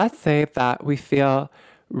 so let's say that we feel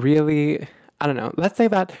really, let's say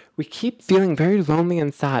that we keep feeling very lonely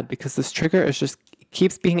and sad because this trigger is just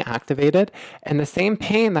keeps being activated, and the same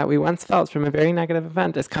pain that we once felt from a very negative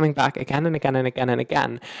event is coming back again and again and again and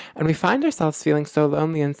again. And we find ourselves feeling so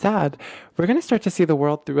lonely and sad, we're going to start to see the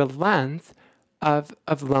world through a lens of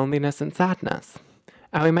loneliness and sadness.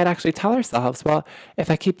 And we might actually tell ourselves, well, if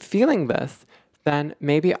I keep feeling this, then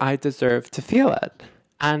maybe I deserve to feel it.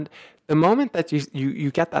 And the moment that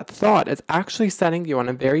you get that thought, it's actually setting you on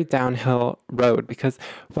a very downhill road because,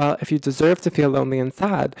 well, if you deserve to feel lonely and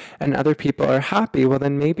sad and other people are happy, well,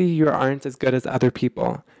 then maybe you aren't as good as other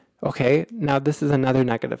people. Okay, now this is another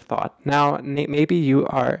negative thought. Now, maybe you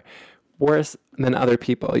are worse than other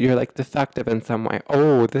people. You're like defective in some way.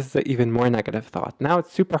 Oh, this is an even more negative thought. Now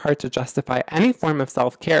it's super hard to justify any form of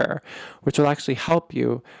self-care, which will actually help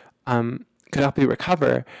you, could help you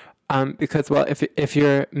recover. Because, well, if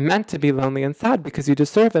you're meant to be lonely and sad because you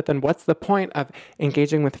deserve it, then what's the point of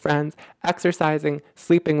engaging with friends, exercising,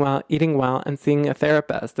 sleeping well, eating well, and seeing a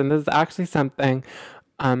therapist? And this is actually something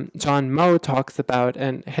John Moe talks about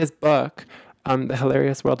in his book, The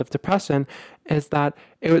Hilarious World of Depression, is that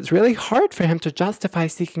it was really hard for him to justify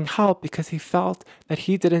seeking help because he felt that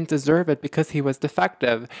he didn't deserve it because he was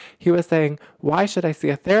defective. He was saying, why should I see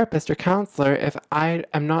a therapist or counselor if I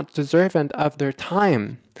am not deserving of their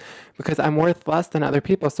time? Because I'm worth less than other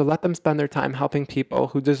people, so let them spend their time helping people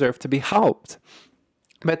who deserve to be helped.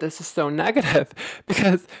 But this is so negative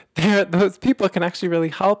because those people can actually really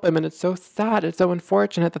help him. And it's so sad. It's so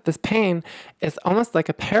unfortunate that this pain is almost like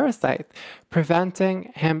a parasite,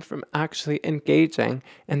 preventing him from actually engaging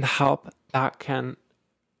in the help that can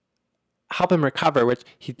help him recover, which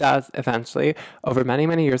he does eventually over many,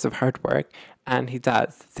 many years of hard work. And he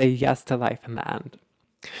does say yes to life in the end.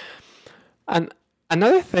 And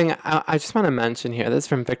another thing I just want to mention here, this is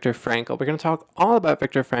from Viktor Frankl. We're going to talk all about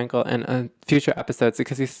Viktor Frankl in future episodes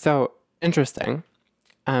because he's so interesting.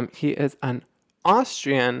 He is an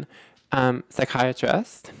Austrian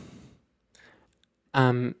psychiatrist.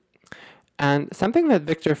 And something that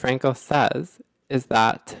Viktor Frankl says is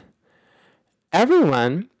that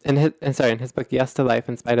everyone, in his book, Yes to Life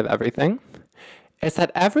in Spite of Everything, is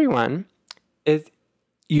that everyone is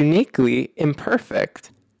uniquely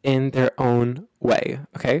imperfect in their own way,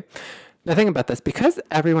 okay? Now think about this. Because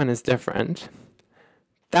everyone is different,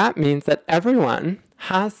 that means that everyone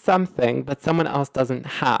has something that someone else doesn't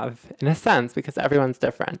have, in a sense, because everyone's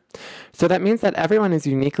different. So that means that everyone is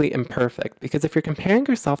uniquely imperfect, because if you're comparing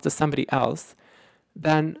yourself to somebody else,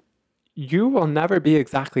 then you will never be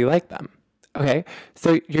exactly like them, okay?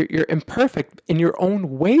 So you're imperfect in your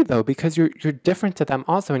own way, though, because you're different to them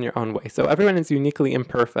also in your own way. So everyone is uniquely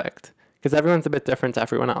imperfect, because everyone's a bit different to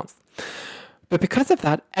everyone else. But because of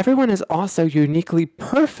that, everyone is also uniquely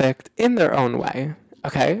perfect in their own way,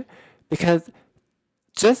 okay? Because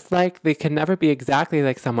just like they can never be exactly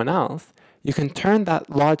like someone else, you can turn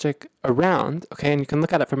that logic around, okay? And you can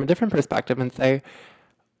look at it from a different perspective and say,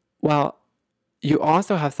 well, you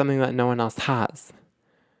also have something that no one else has,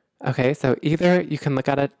 okay? So either you can look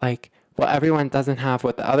at it like, well, everyone doesn't have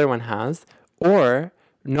what the other one has, or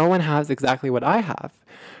no one has exactly what I have,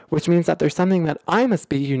 which means that there's something that I must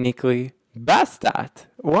be uniquely best at.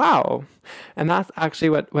 Wow. And that's actually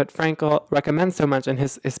what Frankl recommends so much in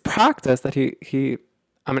his practice, that he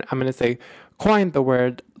I'm going to say coined the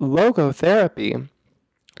word logotherapy,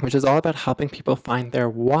 which is all about helping people find their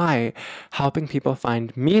why, helping people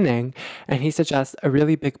find meaning. And he suggests a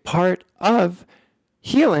really big part of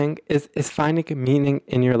healing is finding meaning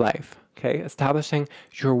in your life, okay? Establishing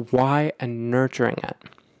your why and nurturing it.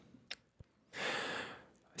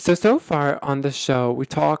 So far on the show, we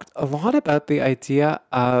talked a lot about the idea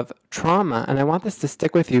of trauma, and I want this to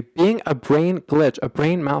stick with you. Being a brain glitch, a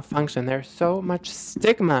brain malfunction, there's so much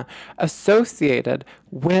stigma associated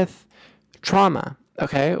with trauma,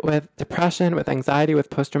 okay? With depression, with anxiety, with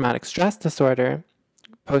post-traumatic stress disorder.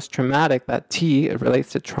 Post-traumatic, that T, it relates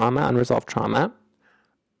to trauma, unresolved trauma.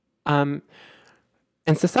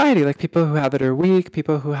 In society, like people who have it are weak,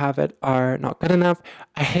 people who have it are not good enough.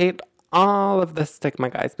 I hate all of this stigma,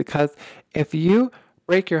 guys, because if you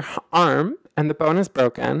break your arm and the bone is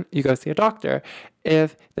broken, you go see a doctor.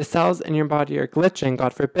 If the cells in your body are glitching,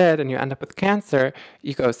 God forbid, and you end up with cancer,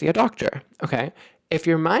 you go see a doctor, okay? If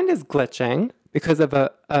your mind is glitching because of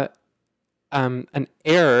an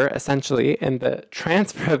error, essentially, in the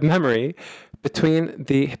transfer of memory between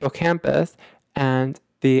the hippocampus and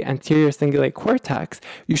the anterior cingulate cortex,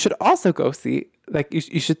 you should also go see, like,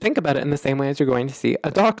 you should think about it in the same way as you're going to see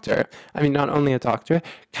a doctor. I mean, not only a doctor,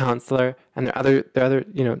 counselor, and there are other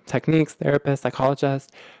techniques, therapists,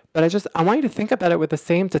 psychologists, but I want you to think about it with the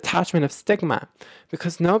same detachment of stigma,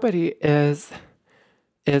 because nobody is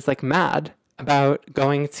like mad about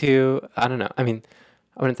going to, I don't know, I mean,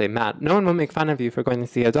 I wouldn't say mad. No one will make fun of you for going to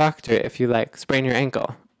see a doctor if you like sprain your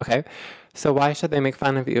ankle, okay? So why should they make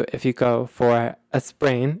fun of you if you go for a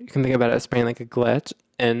sprain? You can think about a sprain like a glitch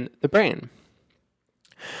in the brain.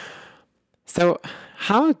 So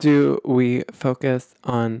how do we focus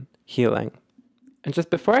on healing? And just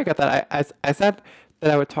before I get that, I said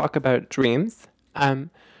that I would talk about dreams.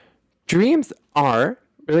 Dreams are,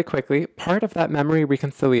 really quickly, part of that memory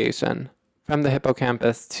reconciliation from the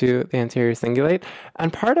hippocampus to the anterior cingulate,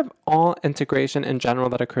 and part of all integration in general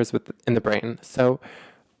that occurs in the brain. So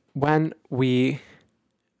when we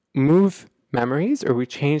move memories or we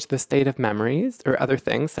change the state of memories or other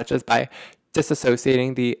things, such as by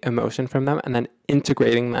disassociating the emotion from them and then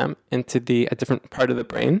integrating them into a different part of the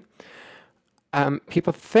brain, some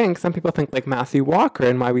people think like Matthew Walker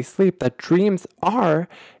in Why We Sleep, that dreams are,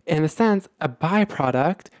 in a sense, a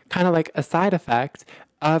byproduct, kind of like a side effect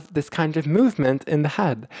of this kind of movement in the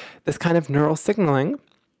head, this kind of neural signaling,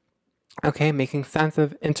 okay, making sense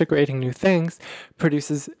of integrating new things,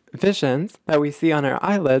 produces visions that we see on our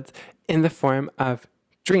eyelids in the form of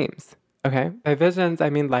dreams, okay? By visions,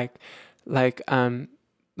 I mean like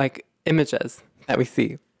images that we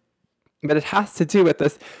see. But it has to do with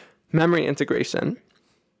this memory integration,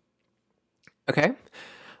 okay?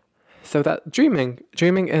 So that dreaming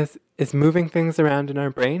is moving things around in our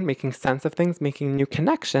brain, making sense of things, making new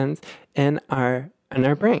connections in our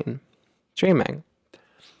brain. Dreaming.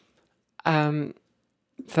 So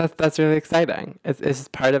that's really exciting. It's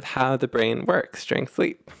part of how the brain works during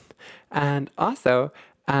sleep. And also,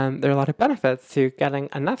 there are a lot of benefits to getting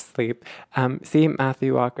enough sleep. See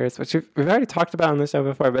Matthew Walker's, which we've already talked about on the show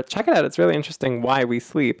before, but check it out. It's really interesting, Why We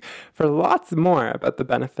Sleep, for lots more about the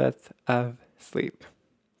benefits of sleep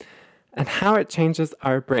and how it changes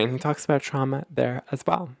our brain. He talks about trauma there as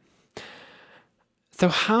well. So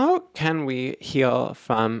how can we heal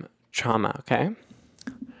from trauma, okay?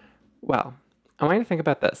 Well, I want you to think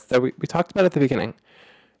about this. So we talked about it at the beginning.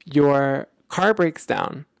 Your car breaks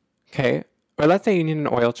down, okay? Or let's say you need an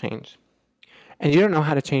oil change, and you don't know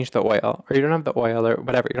how to change the oil, or you don't have the oil or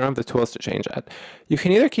whatever, you don't have the tools to change it. You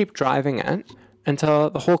can either keep driving it until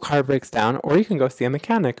the whole car breaks down, or you can go see a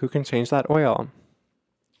mechanic who can change that oil.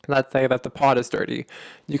 Let's say that the pot is dirty.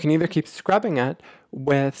 You can either keep scrubbing it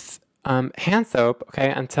with hand soap, okay,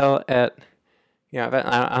 until it,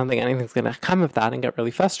 I don't think anything's going to come of that and get really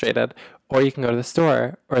frustrated, or you can go to the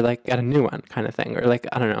store or like get a new one kind of thing, or like,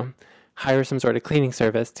 I don't know, hire some sort of cleaning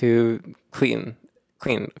service to clean,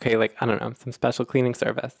 okay, like, I don't know, some special cleaning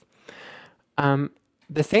service.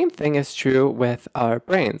 The same thing is true with our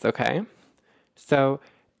brains, okay? So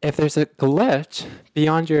if there's a glitch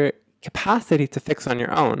beyond your capacity to fix on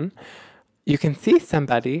your own, you can see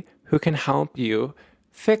somebody who can help you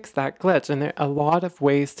fix that glitch. And there are a lot of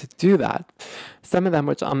ways to do that. Some of them,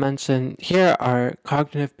 which I'll mention here, are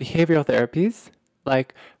cognitive behavioral therapies,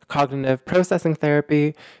 like cognitive processing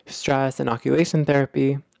therapy, stress inoculation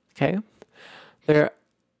therapy, okay? There are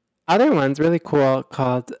other ones really cool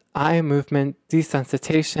called eye movement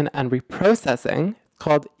desensitization and reprocessing,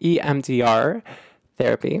 called EMDR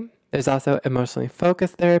therapy. There's also emotionally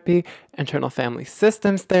focused therapy, internal family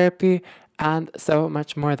systems therapy, and so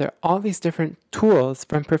much more. There are all these different tools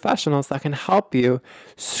from professionals that can help you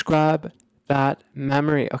scrub that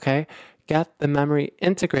memory, okay? get the memory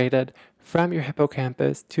integrated from your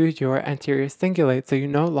hippocampus to your anterior cingulate, so you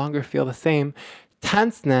no longer feel the same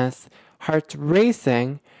tenseness, heart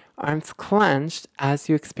racing, arms clenched as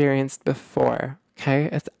you experienced before. Okay,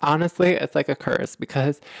 it's like a curse,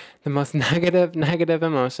 because the most negative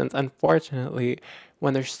emotions, unfortunately,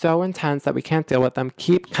 when they're so intense that we can't deal with them,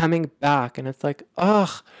 keep coming back. And it's like,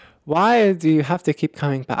 ugh, why do you have to keep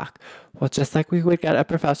coming back? Well, just like we would get a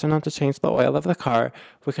professional to change the oil of the car,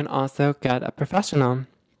 we can also get a professional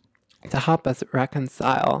to help us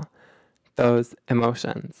reconcile those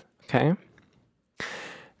emotions. Okay?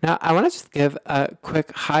 Now, I want to just give a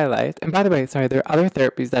quick highlight. And by the way, sorry, there are other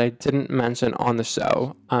therapies that I didn't mention on the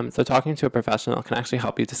show. So talking to a professional can actually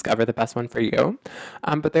help you discover the best one for you.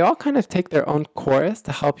 But they all kind of take their own course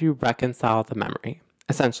to help you reconcile the memory,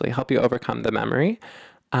 essentially help you overcome the memory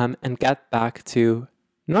and get back to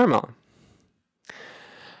normal.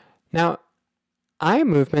 Now, eye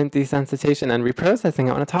movement desensitization and reprocessing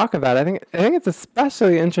I want to talk about. I think it's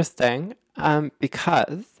especially interesting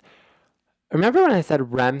because remember when I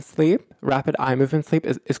said REM sleep, rapid eye movement sleep,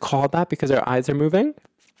 is called that because our eyes are moving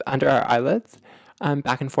under our eyelids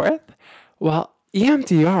back and forth? Well,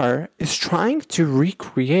 EMDR is trying to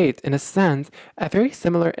recreate, in a sense, a very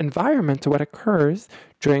similar environment to what occurs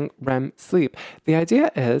during REM sleep. The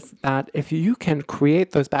idea is that if you can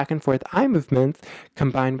create those back and forth eye movements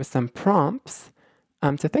combined with some prompts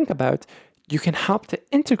to think about, you can help to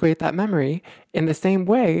integrate that memory in the same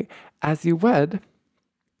way as you would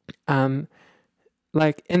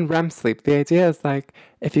like in REM sleep. The idea is like,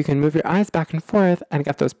 if you can move your eyes back and forth and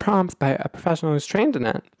get those prompts by a professional who's trained in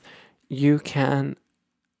it, you can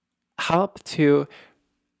help to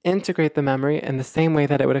integrate the memory in the same way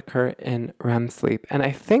that it would occur in REM sleep. And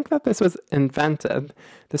I think that this was invented,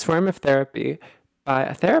 this form of therapy, by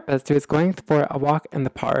a therapist who was going for a walk in the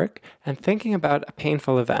park and thinking about a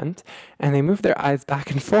painful event, and they moved their eyes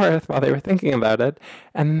back and forth while they were thinking about it,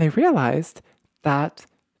 and then they realized that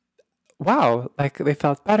wow, like they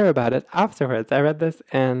felt better about it afterwards. I read this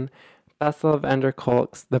in Bessel van der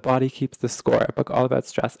Kolk's The Body Keeps the Score, a book all about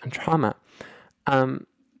stress and trauma.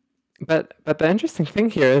 But the interesting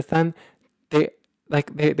thing here is then they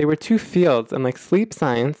were two fields in like sleep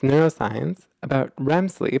science, neuroscience, about REM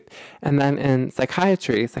sleep, and then in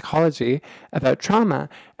psychology, about trauma.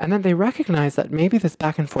 And then they recognized that maybe this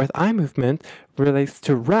back and forth eye movement relates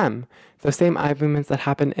to REM, those same eye movements that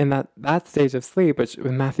happen in that stage of sleep, which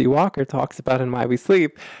Matthew Walker talks about in Why We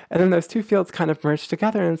Sleep. And then those two fields kind of merged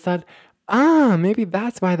together and said, maybe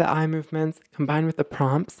that's why the eye movements combined with the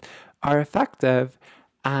prompts are effective,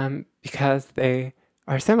 because they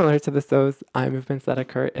are similar to those eye movements that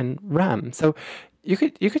occur in REM. So you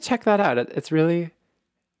could check that out. It's really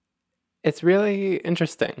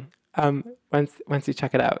interesting once you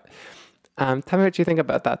check it out. Tell me what you think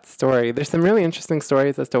about that story. There's some really interesting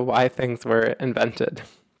stories as to why things were invented.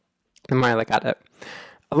 The more I look at it,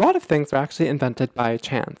 a lot of things were actually invented by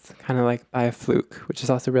chance, kind of like by a fluke, which is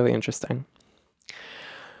also really interesting.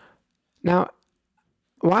 Now,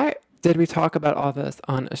 why did we talk about all this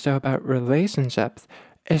on a show about relationships?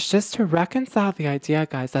 It's just to reconcile the idea,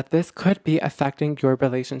 guys, that this could be affecting your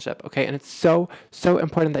relationship, okay? And it's so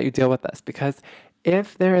important that you deal with this, because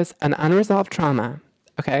if there is an unresolved trauma,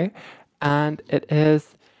 okay, and it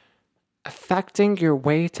is affecting your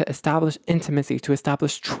way to establish intimacy, to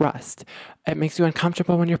establish trust, it makes you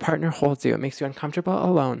uncomfortable when your partner holds you. It makes you uncomfortable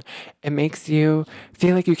alone. It makes you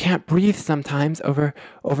feel like you can't breathe sometimes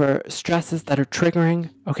over stresses that are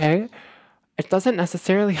triggering, okay? It doesn't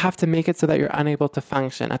necessarily have to make it so that you're unable to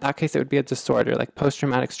function. At that case, it would be a disorder. Like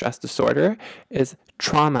post-traumatic stress disorder is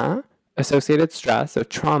trauma-associated stress, so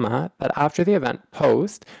trauma that after the event,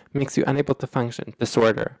 post, makes you unable to function,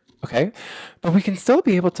 disorder, okay? But we can still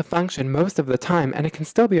be able to function most of the time, and it can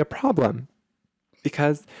still be a problem.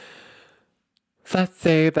 Because let's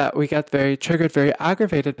say that we get very triggered, very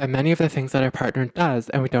aggravated by many of the things that our partner does,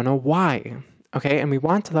 and we don't know why. Okay, and we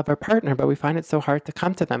want to love our partner, but we find it so hard to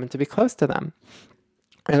come to them and to be close to them.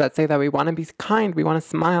 Or let's say that we want to be kind, we want to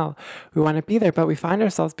smile, we want to be there, but we find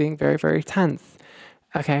ourselves being very, very tense.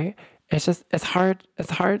 Okay, it's hard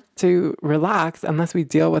to relax unless we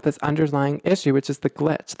deal with this underlying issue, which is the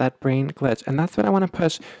glitch, that brain glitch. And that's what I want to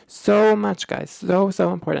push so much, guys. So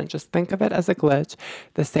important. Just think of it as a glitch,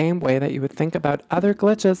 the same way that you would think about other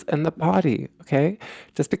glitches in the body. Okay,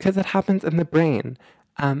 just because it happens in the brain.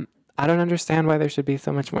 I don't understand why there should be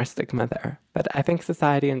so much more stigma there, but I think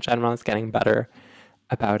society in general is getting better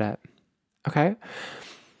about it. Okay?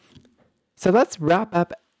 So let's wrap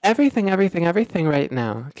up everything right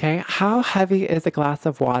now. Okay? How heavy is a glass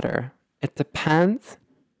of water? It depends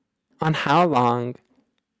on how long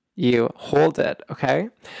you hold it. Okay?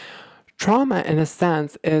 trauma, in a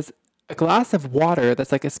sense, is a glass of water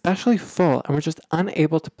that's like especially full and we're just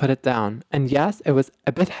unable to put it down. And yes, it was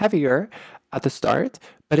a bit heavier at the start,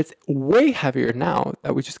 but it's way heavier now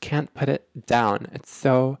that we just can't put it down. It's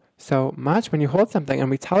so much when you hold something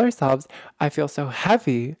and we tell ourselves, I feel so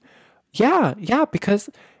heavy. Yeah,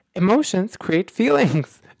 because emotions create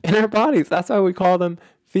feelings in our bodies. That's why we call them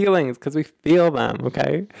feelings, because we feel them,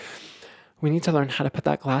 okay? We need to learn how to put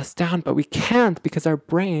that glass down, but we can't because our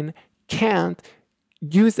brain can't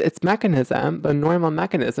use its mechanism, the normal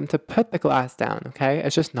mechanism, to put the glass down, okay?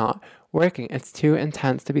 It's just not working. It's too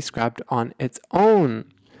intense to be scrubbed on its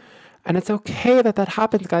own. And it's okay that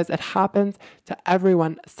happens, guys. It happens to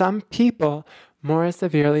everyone. Some people more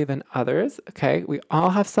severely than others, okay? We all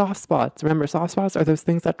have soft spots. Remember, soft spots are those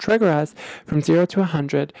things that trigger us from 0 to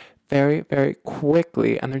 100 very, very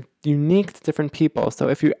quickly, and they're unique to different people. So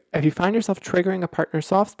if you find yourself triggering a partner's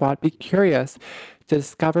soft spot, be curious to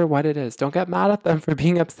discover what it is. Don't get mad at them for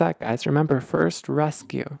being upset, guys. Remember, first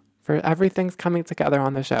rescue. For everything's coming together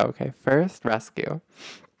on the show, okay? First rescue.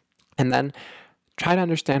 And then try to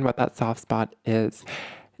understand what that soft spot is.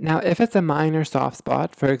 Now, if it's a minor soft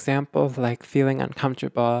spot, for example, like feeling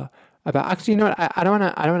uncomfortable about, actually, you know what? I don't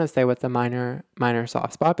want to say what's a minor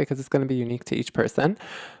soft spot because it's going to be unique to each person.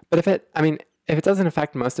 But if it doesn't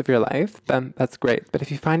affect most of your life, then that's great. But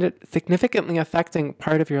if you find it significantly affecting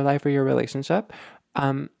part of your life or your relationship,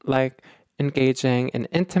 like engaging in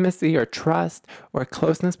intimacy or trust or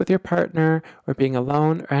closeness with your partner or being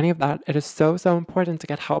alone or any of that, it is so important to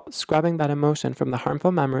get help scrubbing that emotion from the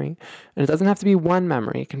harmful memory. And it doesn't have to be one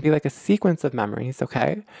memory. It can be like a sequence of memories,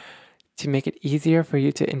 okay? To make it easier for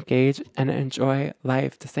you to engage and enjoy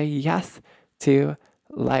life, to say yes to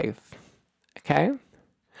life, okay?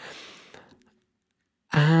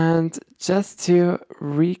 And just to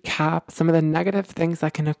recap some of the negative things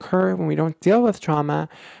that can occur when we don't deal with trauma,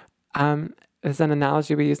 is an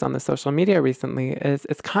analogy we used on the social media recently, is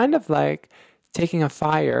it's kind of like taking a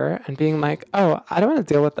fire and being like, oh, I don't want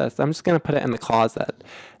to deal with this. I'm just going to put it in the closet.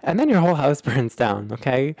 And then your whole house burns down,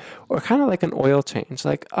 okay? Or kind of like an oil change,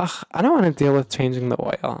 like, ugh, I don't want to deal with changing the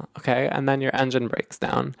oil, okay? And then your engine breaks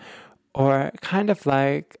down. Or kind of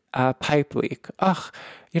like a pipe leak. Ugh,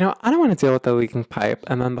 I don't want to deal with the leaking pipe.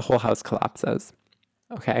 And then the whole house collapses,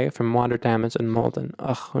 okay? From water damage and mold and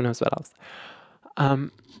who knows what else.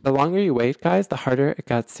 The longer you wait, guys, the harder it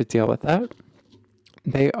gets to deal with it.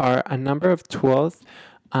 There are a number of tools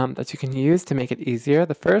that you can use to make it easier.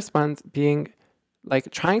 The first ones being like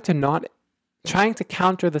trying to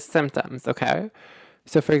counter the symptoms, okay?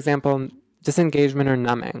 So for example, disengagement or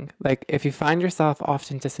numbing. Like if you find yourself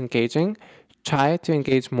often disengaging, try to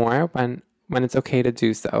engage more when it's okay to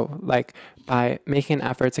do so, like by making an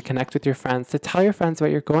effort to connect with your friends, to tell your friends what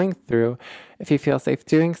you're going through if you feel safe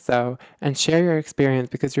doing so, and share your experience,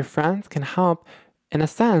 because your friends can help, in a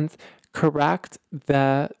sense, correct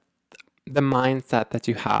the mindset that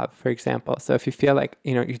you have, for example. So if you feel like,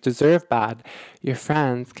 you deserve bad, your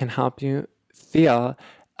friends can help you feel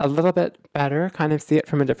a little bit better, kind of see it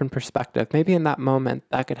from a different perspective. Maybe in that moment,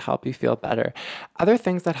 that could help you feel better. Other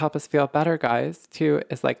things that help us feel better, guys, too,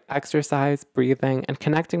 is like exercise, breathing, and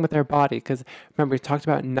connecting with our body. Because remember, we talked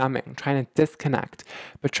about numbing, trying to disconnect,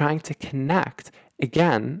 but trying to connect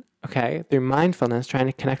again, okay, through mindfulness, trying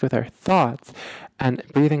to connect with our thoughts, and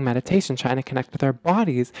breathing meditation, trying to connect with our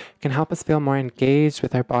bodies, can help us feel more engaged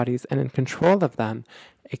with our bodies and in control of them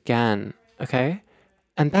again, okay?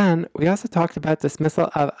 And then we also talked about dismissal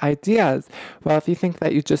of ideas. Well, if you think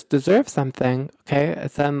that you just deserve something, okay,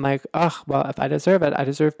 it's then like, well, if I deserve it, I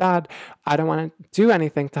deserve bad. I don't want to do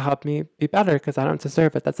anything to help me be better because I don't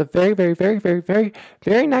deserve it. That's a very, very, very, very, very,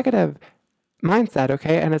 very negative mindset,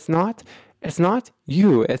 okay? And it's not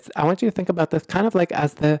you. I want you to think about this kind of like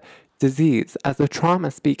as the disease, as the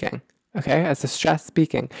trauma speaking, okay, as the stress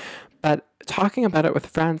speaking. But talking about it with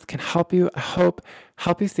friends can help you, I hope,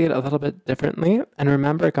 help you see it a little bit differently. And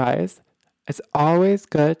remember, guys, it's always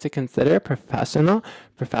good to consider professional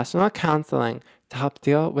counseling to help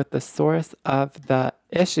deal with the source of the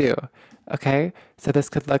issue, okay? So this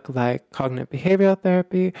could look like cognitive behavioral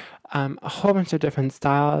therapy, a whole bunch of different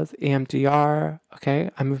styles, EMDR, okay,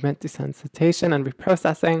 a movement desensitization and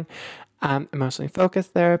reprocessing, emotionally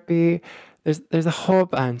focused therapy. There's a whole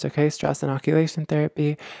bunch, okay? Stress inoculation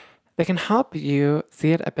therapy. They can help you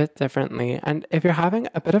see it a bit differently. And if you're having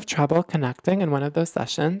a bit of trouble connecting in one of those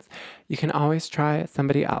sessions, you can always try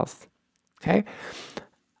somebody else, okay?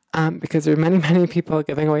 Because there are many, many people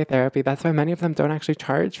giving away therapy. That's why many of them don't actually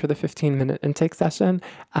charge for the 15-minute intake session.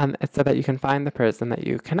 It's so that you can find the person that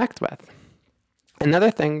you connect with. Another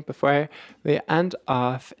thing before we end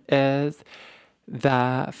off is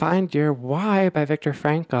the Find Your Why by Viktor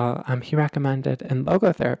Frankl, he recommended in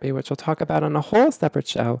logotherapy, which we'll talk about on a whole separate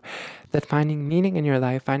show, that finding meaning in your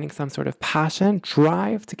life, finding some sort of passion,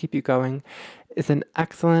 drive to keep you going, is an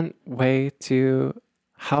excellent way to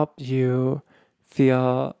help you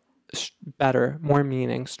feel better, more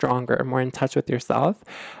meaning, stronger, more in touch with yourself.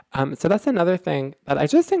 So that's another thing that I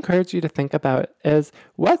just encourage you to think about is,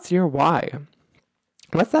 what's your why?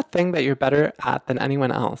 What's that thing that you're better at than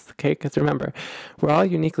anyone else? Okay, because remember, we're all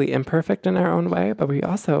uniquely imperfect in our own way, but we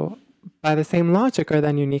also, by the same logic, are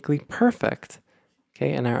then uniquely perfect,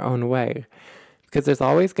 okay, in our own way. Because there's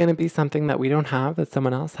always going to be something that we don't have that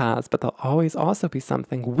someone else has, but there'll always also be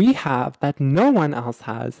something we have that no one else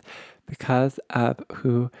has because of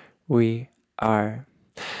who we are.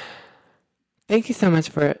 Thank you so much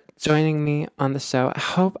for joining me on the show. I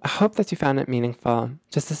hope that you found it meaningful.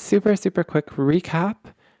 Just a super, super quick recap.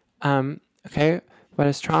 Okay, what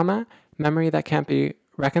is trauma? Memory that can't be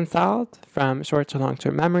reconciled from short to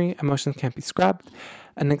long-term memory. Emotions can't be scrubbed.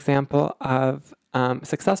 An example of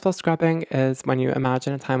successful scrubbing is when you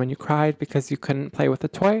imagine a time when you cried because you couldn't play with a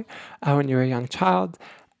toy when you were a young child,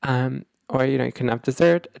 or you couldn't have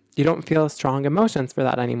dessert. You don't feel strong emotions for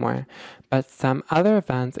that anymore. But some other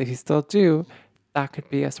events, if you still do, that could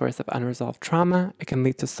be a source of unresolved trauma. It can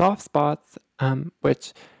lead to soft spots,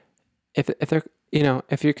 which, if they're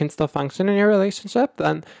if you can still function in your relationship,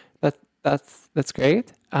 then that's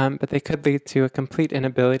great. But they could lead to a complete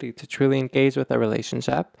inability to truly engage with a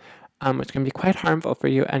relationship, which can be quite harmful for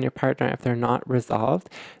you and your partner if they're not resolved.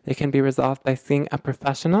 They can be resolved by seeing a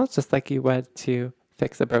professional, just like you would to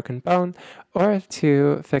fix a broken bone or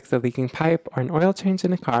to fix a leaking pipe or an oil change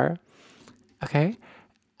in a car. Okay?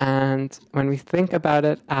 And when we think about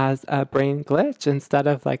it as a brain glitch instead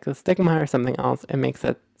of like a stigma or something else, it makes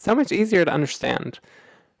it so much easier to understand.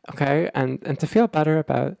 Okay? And to feel better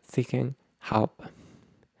about seeking help.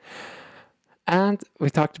 And we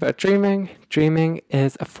talked about dreaming. Dreaming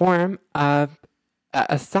is a form of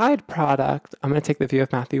a side product. I'm going to take the view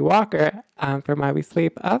of Matthew Walker from Why We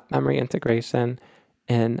Sleep, of memory integration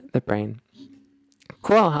in the brain.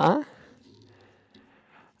 Cool, huh?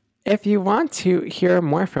 If you want to hear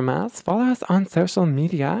more from us, follow us on social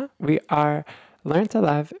media. We are Learn to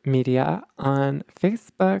Love Media on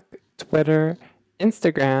Facebook, Twitter,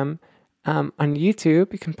 Instagram. On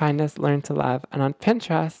YouTube, you can find us Learn to Love. And on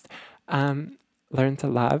Pinterest, Learn to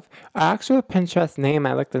Love. Our actual Pinterest name,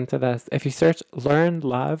 I looked into this. If you search Learn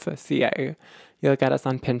Love CA, you'll get us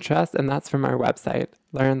on Pinterest, and that's from our website,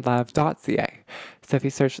 learnlove.ca. So if you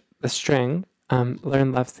search the string,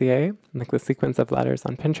 Learn Love CA, like the sequence of letters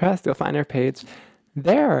on Pinterest, you'll find our page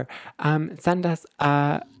there. Send us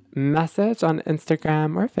a message on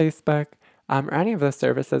Instagram or Facebook, or any of those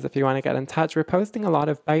services if you want to get in touch. We're posting a lot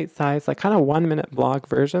of bite-sized, like kind of 1-minute blog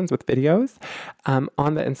versions with videos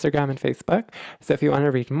on the Instagram and Facebook. So if you want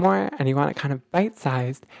to read more and you want it kind of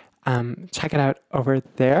bite-sized, check it out over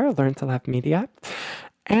there, Learn to Love Media.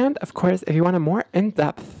 And of course, if you want a more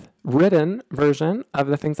in-depth written version of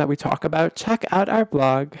the things that we talk about, check out our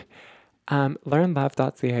blog,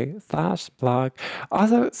 learnlove.ca/blog.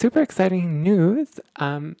 Also, super exciting news.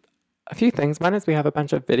 A few things. One is we have a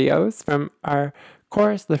bunch of videos from our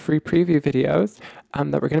course, the free preview videos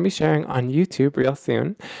that we're going to be sharing on YouTube real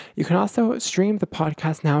soon. You can also stream the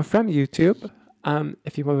podcast now from YouTube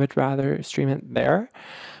if you would rather stream it there.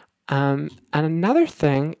 And another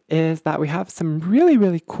thing is that we have some really,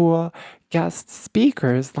 really cool guest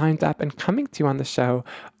speakers lined up and coming to you on the show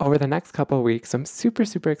over the next couple of weeks. So I'm super,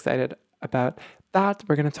 super excited about that.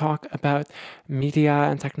 We're going to talk about media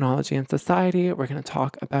and technology and society. We're going to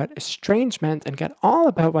talk about estrangement and get all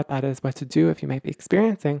about what that is, what to do if you might be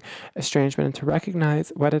experiencing estrangement, and to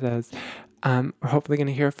recognize what it is. We're hopefully going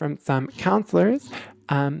to hear from some counselors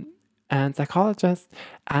and psychologists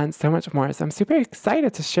and so much more. So I'm super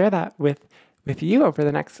excited to share that with you over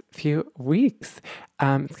the next few weeks.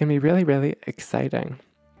 It's going to be really, really exciting.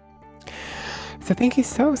 So thank you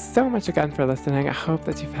so much again for listening. I hope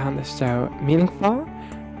that you found this show meaningful.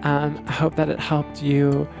 I hope that it helped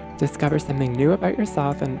you discover something new about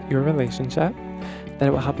yourself and your relationship, that it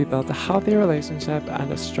will help you build a healthier relationship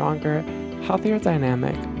and a stronger, healthier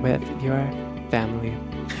dynamic with your family.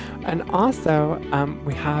 And also,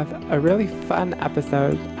 we have a really fun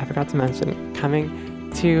episode, I forgot to mention, coming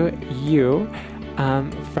to you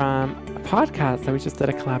from a podcast that we just did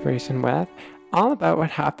a collaboration with, all about what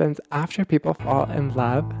happens after people fall in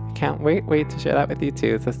love. Can't wait to share that with you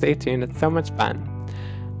too, so stay tuned. It's so much fun.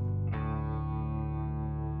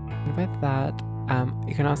 And with that,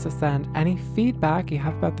 You can also send any feedback you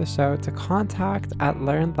have about the show to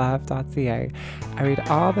contact@learnlove.ca. I read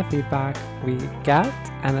all the feedback we get,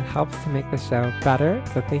 and it helps to make the show better.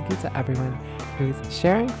 So thank you to everyone who's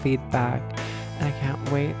sharing feedback. And I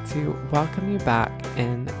can't wait to welcome you back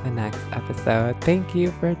in the next episode. Thank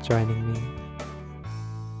you for joining me.